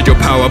 Heritage your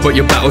power, but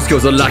your battle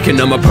skills are lacking.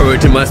 I'm a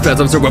poet in my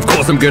spasm, so of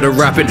course I'm good at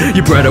rapping.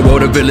 You bred a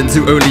world of villains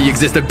who only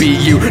exist to beat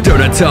you.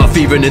 Don't act tough,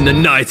 even in the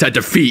night I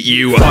defeat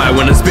you. Fire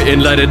when I'm spitting,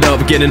 light it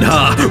up, getting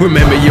high.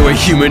 Remember you're a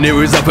human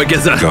who is up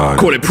against a God.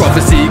 Call it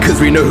prophecy, cause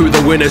we know who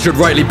the winner should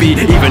rightly be.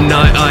 Even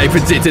I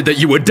predicted that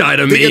you would die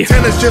to me. The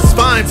antenna's just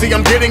fine, see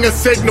I'm getting a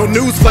signal.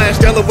 Newsflash,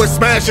 Delaware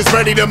Smash is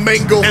ready to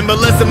mingle. And the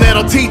lesson that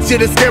I'll teach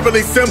it is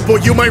scarily simple.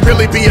 You might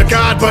really be a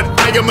god, but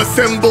I am a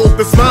symbol.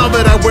 The smile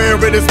that I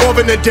wear, it is more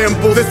than a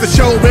dimple. This to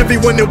show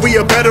everyone that we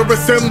are better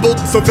assembled.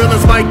 So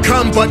villains might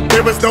come, but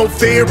there is no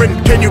fear.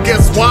 And can you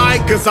guess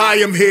why? Cause I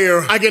am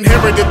here. I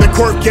inherited the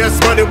quirk, yes,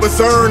 but it was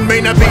earned.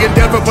 May not be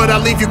endeavor, but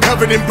I'll leave you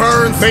covered in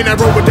burns. May not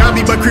roll with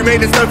Dobby, but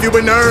cremate and stuff you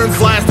in urns.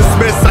 Class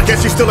dismissed, I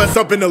guess you still have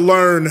something to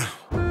learn.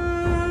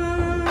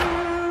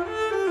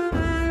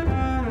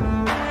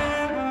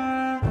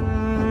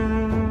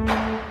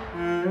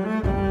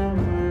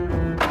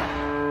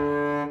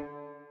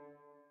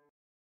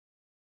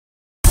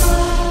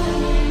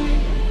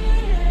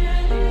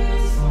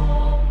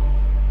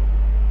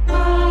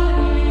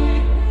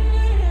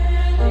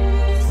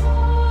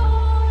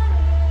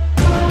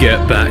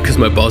 Get back, cause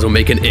my bars will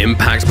make an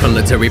impact.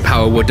 Planetary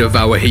power will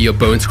devour, hear your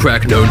bones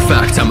crack. Known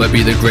fact, I might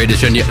be the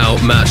greatest and you're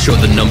outmatched. You're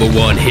the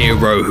 #1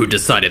 hero, who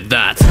decided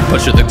that?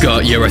 Punch to the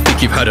gut, yeah, I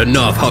think you've had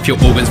enough. Half your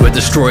organs were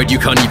destroyed, you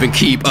can't even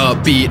keep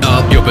up. Beat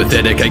up, you're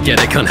pathetic, I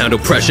get it, can't handle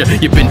pressure.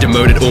 You've been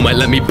demoted, all might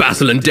let me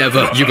battle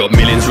endeavor. You got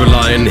millions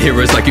relying,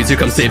 heroes like you to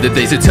come save the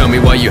day. So tell me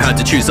why you had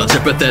to choose such a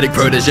pathetic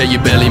protege. You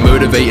barely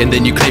motivate and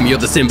then you claim you're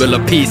the symbol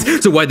of peace.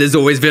 So why there's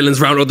always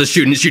villains round all the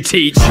students you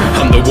teach?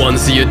 I'm the one,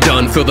 so you're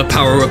done, feel the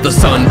power of the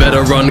sun.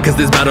 Better run, cause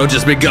this battle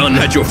just begun.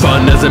 Had your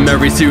fun as a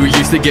Mary Sue,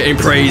 used to getting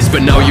praised.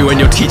 But now you and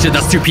your teacher,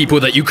 that's two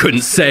people that you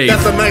couldn't save.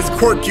 That's a nice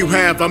quirk you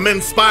have, I'm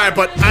inspired.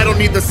 But I don't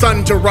need the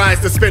sun to rise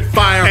to spit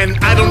fire. And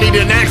I don't need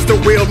an axe to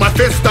wield my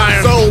fist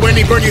iron. So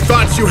any burn you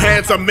thought you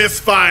had's a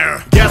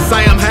misfire. Yes,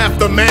 I am half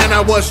the man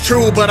I was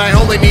true, but I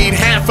only need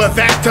half of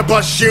that to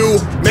bust you.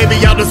 Maybe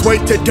I'll just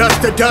wait to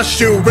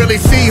dust you. Really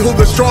see who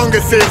the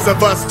strongest is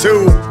of us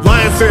two.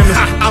 Lionson,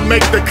 I'll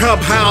make the cub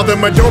howl. The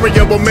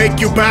Midoriya will make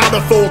you bow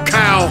the full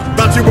cow.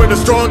 Thought you were the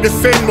strongest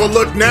thing, well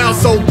look now.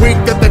 So weak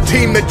that the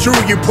team that drew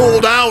you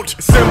pulled out.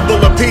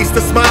 Symbol of peace,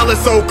 the smile is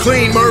so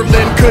clean.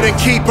 Merlin couldn't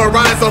keep her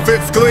eyes off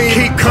its gleam.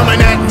 Keep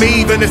coming at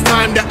me, then it's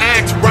time to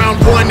act. Round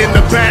 1 in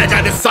the bag,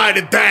 I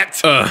decided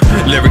that.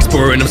 Lyrics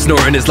boring, I'm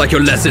snoring, it's like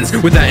your lessons.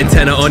 With that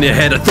antenna on your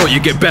head, I thought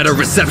you'd get better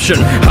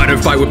reception. I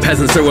don't fight with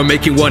peasants, so we're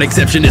making one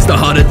exception. It's the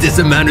heart of this,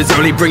 a man who's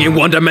only bringing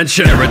one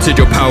dimension. Heritage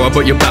your power,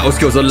 but your battle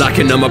skills are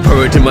lacking. I'm a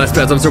poet in my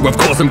spasm, so of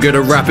course I'm good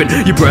at rapping.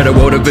 You bred a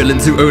world of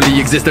villains who only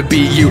exist to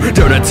beat you.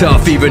 Don't act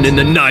tough, even in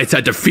the night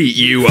I defeat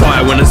you.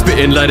 Fire when I'm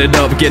spitting, light it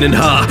up, getting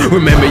hot.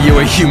 Remember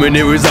you're a human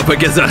who is up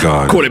against a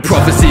god. Call it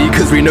prophecy,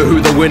 cause we know who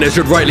the winner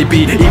should rightly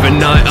be.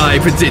 Even I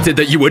predicted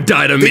that you would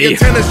die to me. The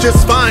antenna's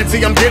just fine,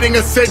 see I'm getting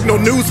a signal.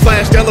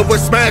 Newsflash, Delaware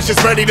Smash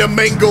is ready to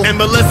mingle. And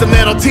the lesson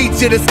that I'll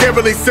teach it is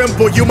scarily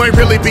simple. You might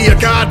really be a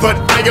god, but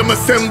I am a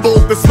symbol.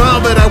 The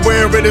smile that I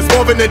wear, it is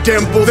more than a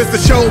dimple. This to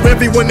show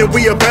everyone that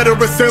we are better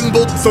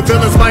assembled. So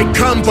villains might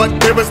come, but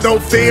there is no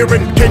fear.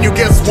 And can you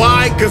guess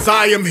why? Cause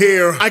I am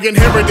here. I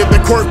inherited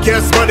the quirk,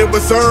 yes, but it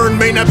was earned.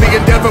 May not be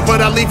endeavor,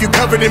 but I'll leave you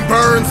covered in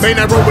burns. May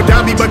not roll with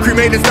Dobby, but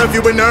cremated stuff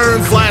you in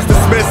urns. Class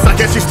dismissed, I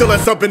guess you still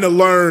have something to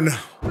learn.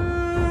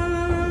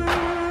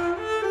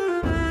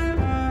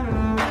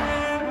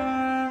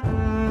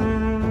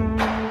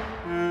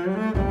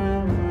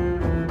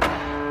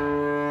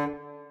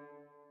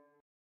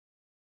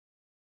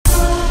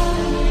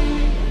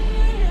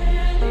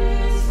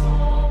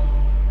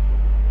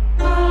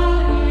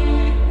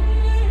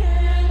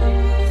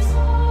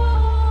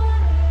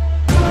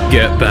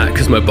 Get back,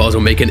 cause my bars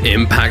will make an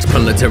impact.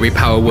 Planetary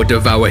power will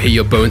devour, hear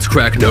your bones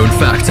crack. Known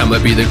fact, I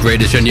might be the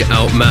greatest and you're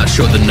outmatched.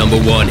 You're the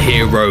 #1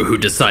 hero, who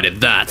decided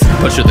that?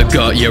 Punch to the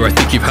gut, yeah, I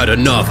think you've had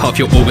enough. Half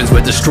your organs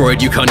were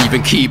destroyed, you can't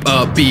even keep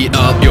up. Beat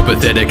up, you're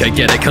pathetic, I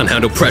get it, can't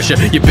handle pressure.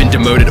 You've been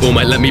demoted, all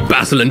might let me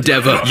battle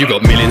endeavor. You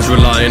got millions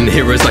relying,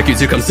 heroes like you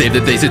to come save the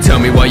day. So tell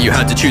me why you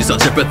had to choose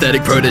such a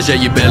pathetic protege.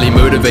 You barely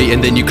motivate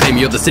and then you claim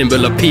you're the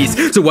symbol of peace.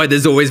 So why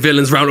there's always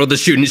villains round all the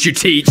students you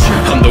teach?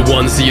 I'm the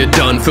one, so you're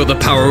done, feel the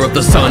power of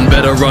the sun.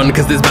 Better run,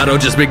 cause this battle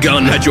just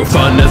begun. Had your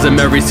fun as a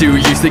Mary Sue,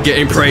 used to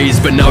getting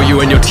praised. But now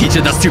you and your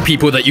teacher, that's two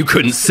people that you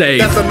couldn't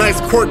save. That's a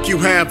nice quirk you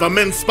have, I'm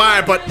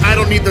inspired. But I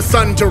don't need the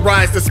sun to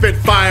rise to spit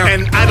fire.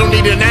 And I don't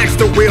need an axe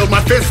to wield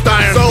my fist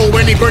iron. So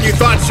any burn you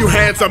thought you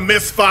had's a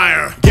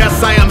misfire.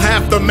 Yes, I am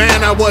half the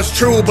man I was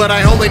true, but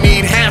I only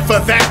need half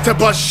of that to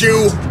bust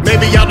you.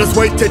 Maybe I'll just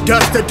wait to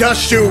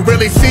dust you.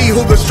 Really see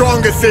who the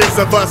strongest is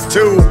of us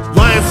two.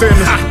 Lionson,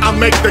 I'll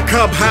make the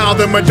cub howl.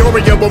 The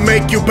Midoriya will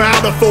make you bow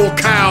the full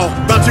cow.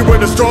 Thought you were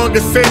the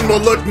strongest thing, well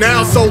look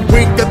now. So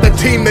weak that the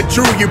team that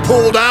drew you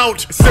pulled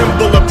out.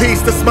 Symbol of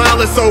peace, the smile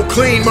is so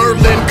clean.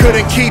 Merlin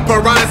couldn't keep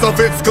her eyes off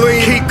its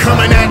gleam. Keep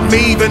coming at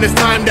me, then it's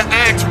time to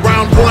act.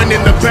 Round 1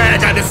 in the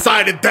bag, I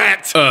decided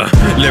that.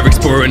 Lyrics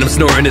boring, I'm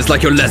snoring, it's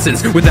like your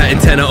lessons. With that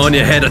antenna on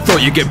your head, I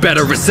thought you'd get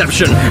better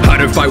reception. I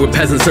don't fight with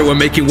peasants, so we're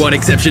making one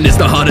exception. It's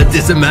the heart of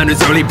this, a man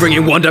who's only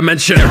bringing one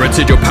dimension.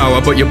 Heritage your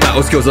power, but your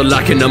battle skills are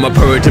lacking. I'm a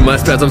poet in my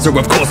spasm, so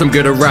of course I'm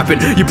good at rapping.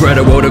 You bred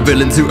a world of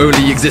villains who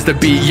only exist to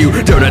beat you.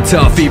 Don't act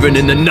tough, even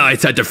in the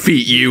night I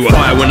defeat you.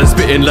 Fire when I'm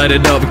spitting, light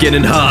it up,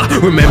 getting hot.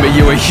 Remember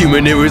you're a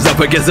human who is up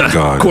against a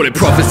god. Call it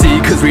prophecy,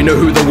 cause we know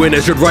who the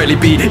winner should rightly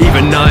be.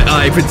 Even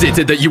I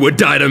predicted that you would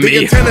die to me. The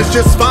antenna's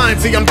just fine,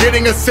 see I'm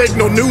getting a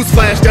signal.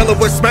 Newsflash,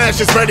 Delaware Smash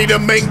is ready to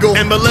mingle.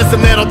 And the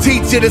lesson that I'll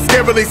teach it is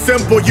scarily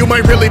simple. You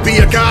might really be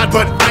a god,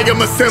 but I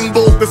am a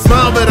symbol. The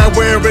smile that I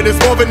wear, it is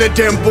more than a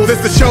dimple.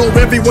 This to show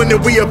everyone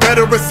that we are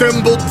better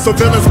assembled. So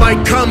villains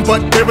might come,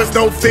 but there is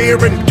no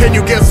fear. And can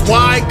you guess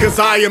why? Cause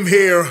I am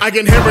here. I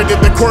inherited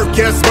the quirk,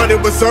 yes, but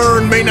it was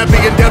earned. May not be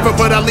endeavor,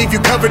 but I'll leave you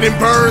covered in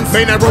burns.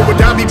 May not roll with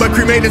Dobby, but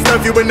cremated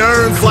stuff you in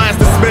urns. Class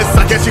dismissed,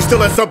 I guess you still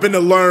have something to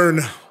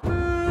learn.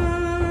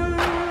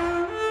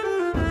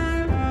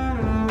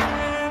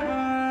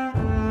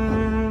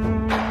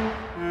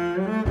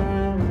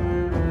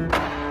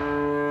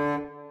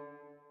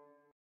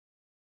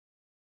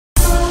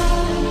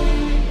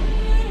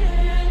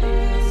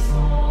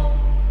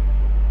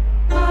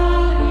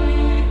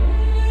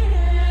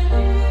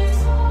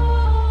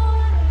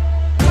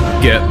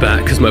 Get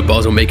back, cause my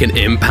bars will make an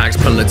impact.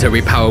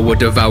 Planetary power will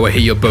devour,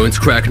 hear your bones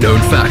crack. Known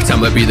fact,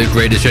 I'ma be the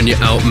greatest and you're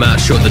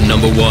outmatched. You're the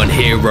 #1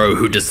 hero,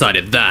 who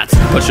decided that?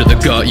 Punch to the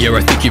gut, yeah,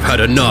 I think you've had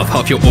enough.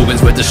 Half your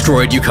organs were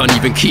destroyed, you can't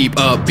even keep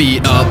up.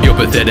 Beat up, you're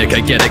pathetic,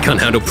 I get it,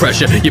 can't handle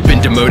pressure. You've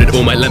been demoted,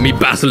 all might let me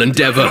battle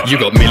endeavor. You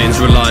got millions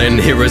relying,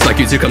 heroes like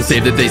you to come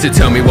save the day. So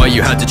tell me why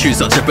you had to choose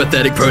such a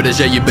pathetic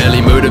protege. You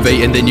barely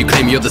motivate and then you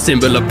claim you're the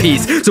symbol of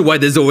peace. So why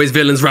there's always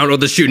villains round all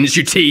the students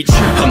you teach?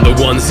 I'm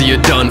the one, so you're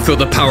done, feel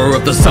the power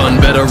of the sun.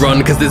 Better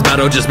run, cause this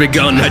battle just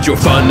begun. Had your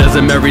fun as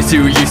a Mary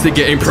Sue, used to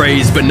getting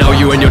praised. But now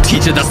you and your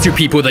teacher, that's two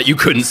people that you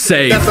couldn't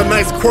save. That's a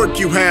nice quirk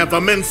you have,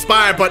 I'm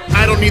inspired. But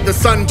I don't need the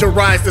sun to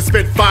rise to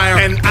spit fire.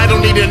 And I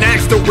don't need an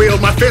axe to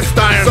wield my fist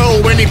iron.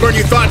 So any burn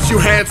you thought you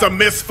had's a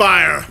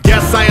misfire.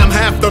 Yes, I am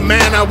half the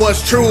man I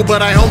was true,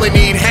 but I only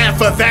need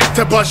half of that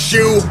to bust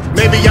you.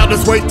 Maybe I'll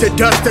just wait to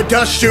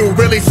dust you.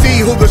 Really see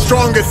who the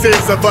strongest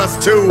is of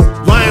us two.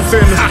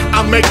 Lionson,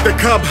 I'll make the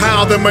cub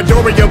howl. The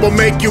Midoriya will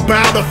make you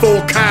bow the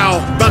full cow.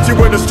 Thought you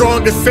were the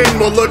strongest thing,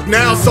 well look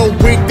now. So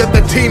weak that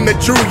the team that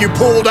drew you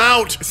pulled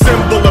out.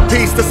 Symbol of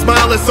peace, the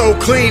smile is so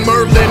clean.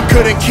 Merlin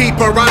couldn't keep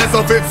her eyes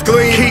off its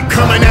gleam. Keep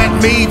coming at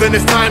me, then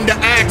it's time to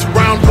act.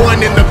 Round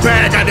 1 in the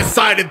bag, I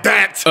decided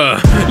that.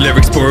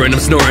 Lyrics boring, I'm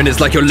snoring, it's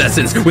like your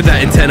lessons. With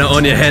that antenna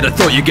on your head, I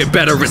thought you'd get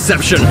better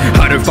reception.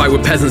 I don't fight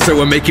with peasants, so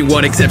we're making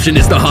one exception.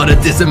 It's the heart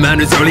of this, a man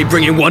who's only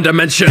bringing one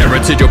dimension.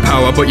 Heritage your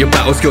power, but your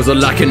battle skills are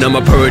lacking. I'm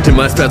a poet in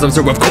my spasms,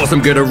 so of course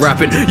I'm good at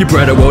rapping. You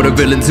bred a world of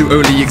villains who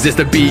only exist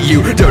to beat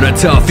you. Don't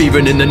act tough,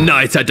 even in the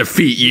night I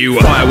defeat you.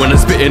 Fire when I'm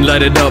spitting,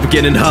 light it up,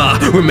 getting high.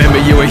 Remember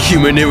you're a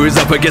human who is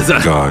up against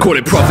a god. Call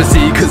it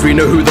prophecy, cause we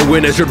know who the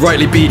winner should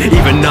rightly be.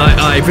 Even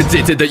I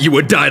predicted that you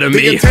would die to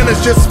me. The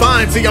antenna's just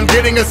fine, see I'm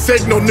getting a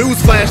signal.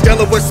 Newsflash,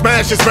 Delaware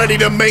Smash is ready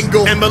to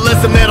mingle. And the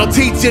lesson that I'll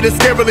teach it is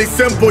scarily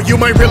simple. You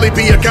might really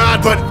be a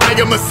god, but I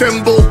am a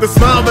symbol. The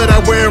smile that I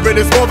wear, it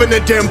is more than a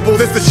dimple.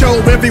 It's to show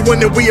everyone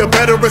that we are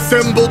better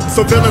assembled.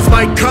 So villains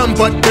might come,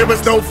 but there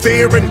is no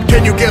fear. And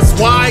can you guess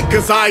why?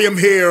 Cause I am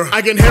here. I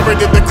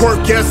inherited the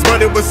quirk, yes,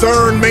 but it was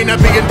earned. May not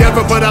be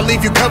endeavor, but I'll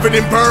leave you covered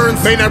in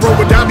burns. May not roll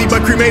without me,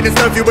 but cremated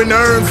stuff you in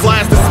urns.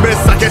 Class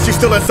dismissed, I guess you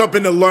still have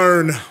something to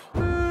learn.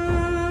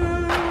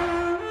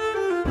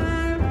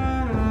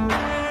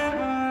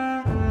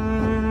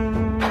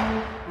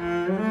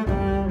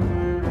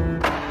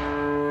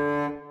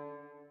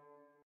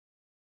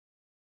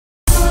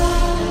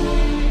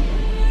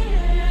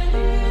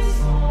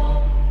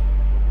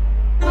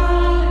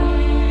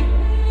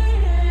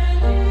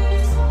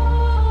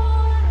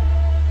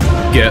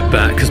 Get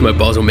back, cause my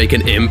bars will make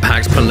an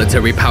impact.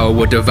 Planetary power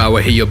will devour,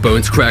 hear your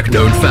bones crack.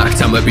 Known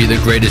fact, I'ma be the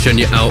greatest and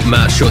you're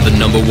outmatched. You're the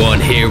 #1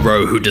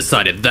 hero, who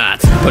decided that?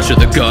 Punch to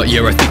the gut,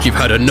 yeah, I think you've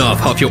had enough.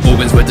 Half your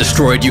organs were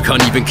destroyed, you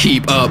can't even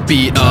keep up.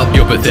 Beat up,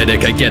 you're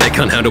pathetic, I get it,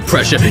 can't handle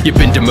pressure. You've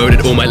been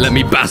demoted, all might let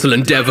me battle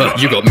endeavor.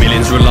 You got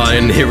millions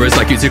relying, heroes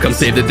like you to come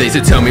save the day. So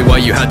tell me why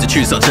you had to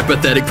choose such a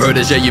pathetic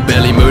protege. You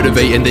barely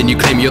motivate and then you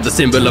claim you're the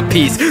symbol of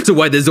peace. So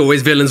why there's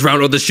always villains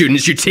round all the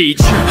students you teach?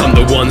 I'm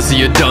the one, so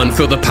you're done,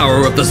 feel the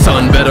power of the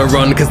sun. Better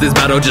run, cause this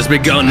battle just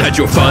begun. Had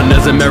your fun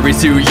as a Mary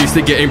Sue, used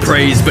to getting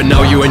praised. But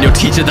now you and your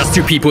teacher, that's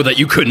two people that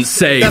you couldn't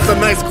save. That's a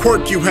nice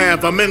quirk you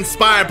have, I'm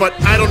inspired. But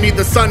I don't need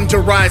the sun to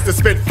rise to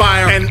spit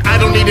fire. And I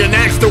don't need an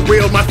axe to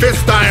wield my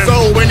fist iron.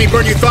 So any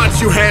burn you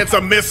thought you had's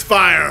a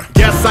misfire.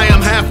 Yes, I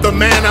am half the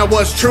man I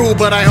was true,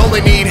 but I only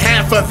need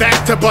half of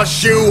that to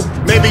bust you.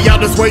 Maybe I'll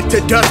just wait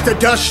to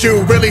dust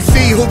you. Really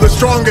see who the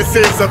strongest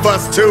is of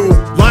us two.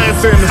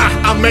 Lionson,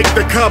 I'll make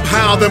the cub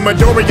howl. The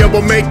Midoriya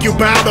will make you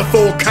bow the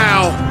full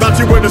cow. Thought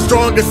you were the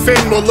strongest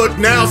thing, well look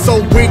now. So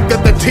weak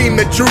that the team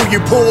that drew you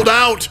pulled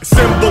out.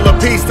 Symbol of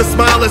peace, the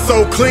smile is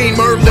so clean.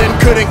 Merlin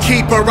couldn't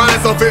keep her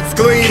eyes off its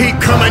gleam.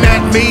 Keep coming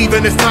at me,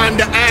 then it's time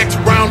to act.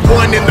 Round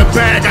 1 in the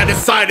bag, I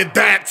decided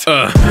that.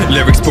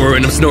 Lyrics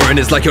boring, I'm snoring,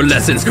 it's like your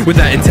lessons. With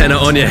that antenna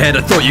on your head,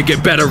 I thought you'd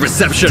get better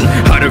reception.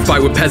 I don't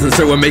fight with peasants,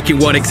 so we're making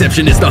one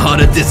exception. It's the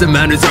heart of this, a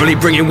man who's only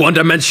bringing one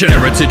dimension.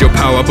 Heritage your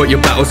power, but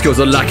your battle skills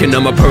are lacking.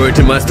 I'm a poet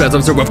in my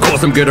spasms, so of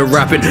course I'm good at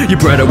rapping. You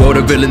bred a world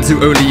of villains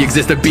who only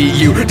exist to beat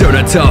you. Don't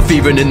act tough,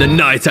 even in the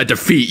night I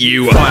defeat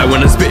you. Fire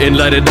when I'm spitting,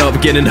 light it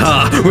up, getting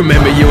high.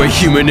 Remember you're a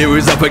human who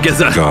is up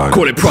against a god.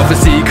 Call it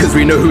prophecy, cause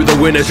we know who the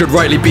winner should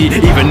rightly be.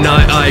 Even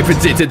I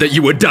predicted that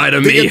you would die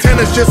to me. The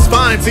antenna's just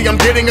fine, see I'm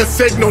getting a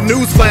signal.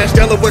 Newsflash,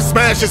 Delaware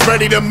Smash is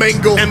ready to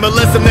mingle. And the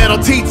lesson that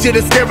I'll teach it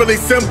is scarily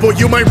simple.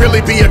 You might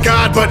really be a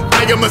god, but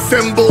I am a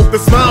symbol. The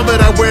smile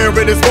that I wear,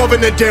 it is more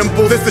than a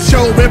dimple. It's to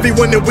show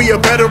everyone that we are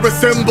better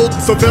assembled.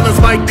 So villains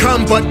might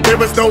come, but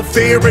there is no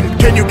fear. And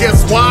can you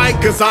guess why?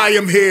 Cause I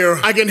am here.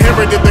 I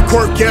inherited the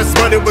quirk, yes,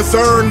 but it was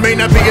earned. May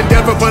not be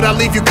endeavor, but I'll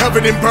leave you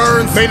covered in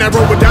burns. May not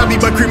roll without me,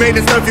 but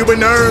cremated stuff you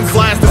in urns.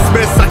 Class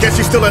dismissed, I guess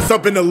you still have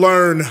something to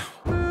learn.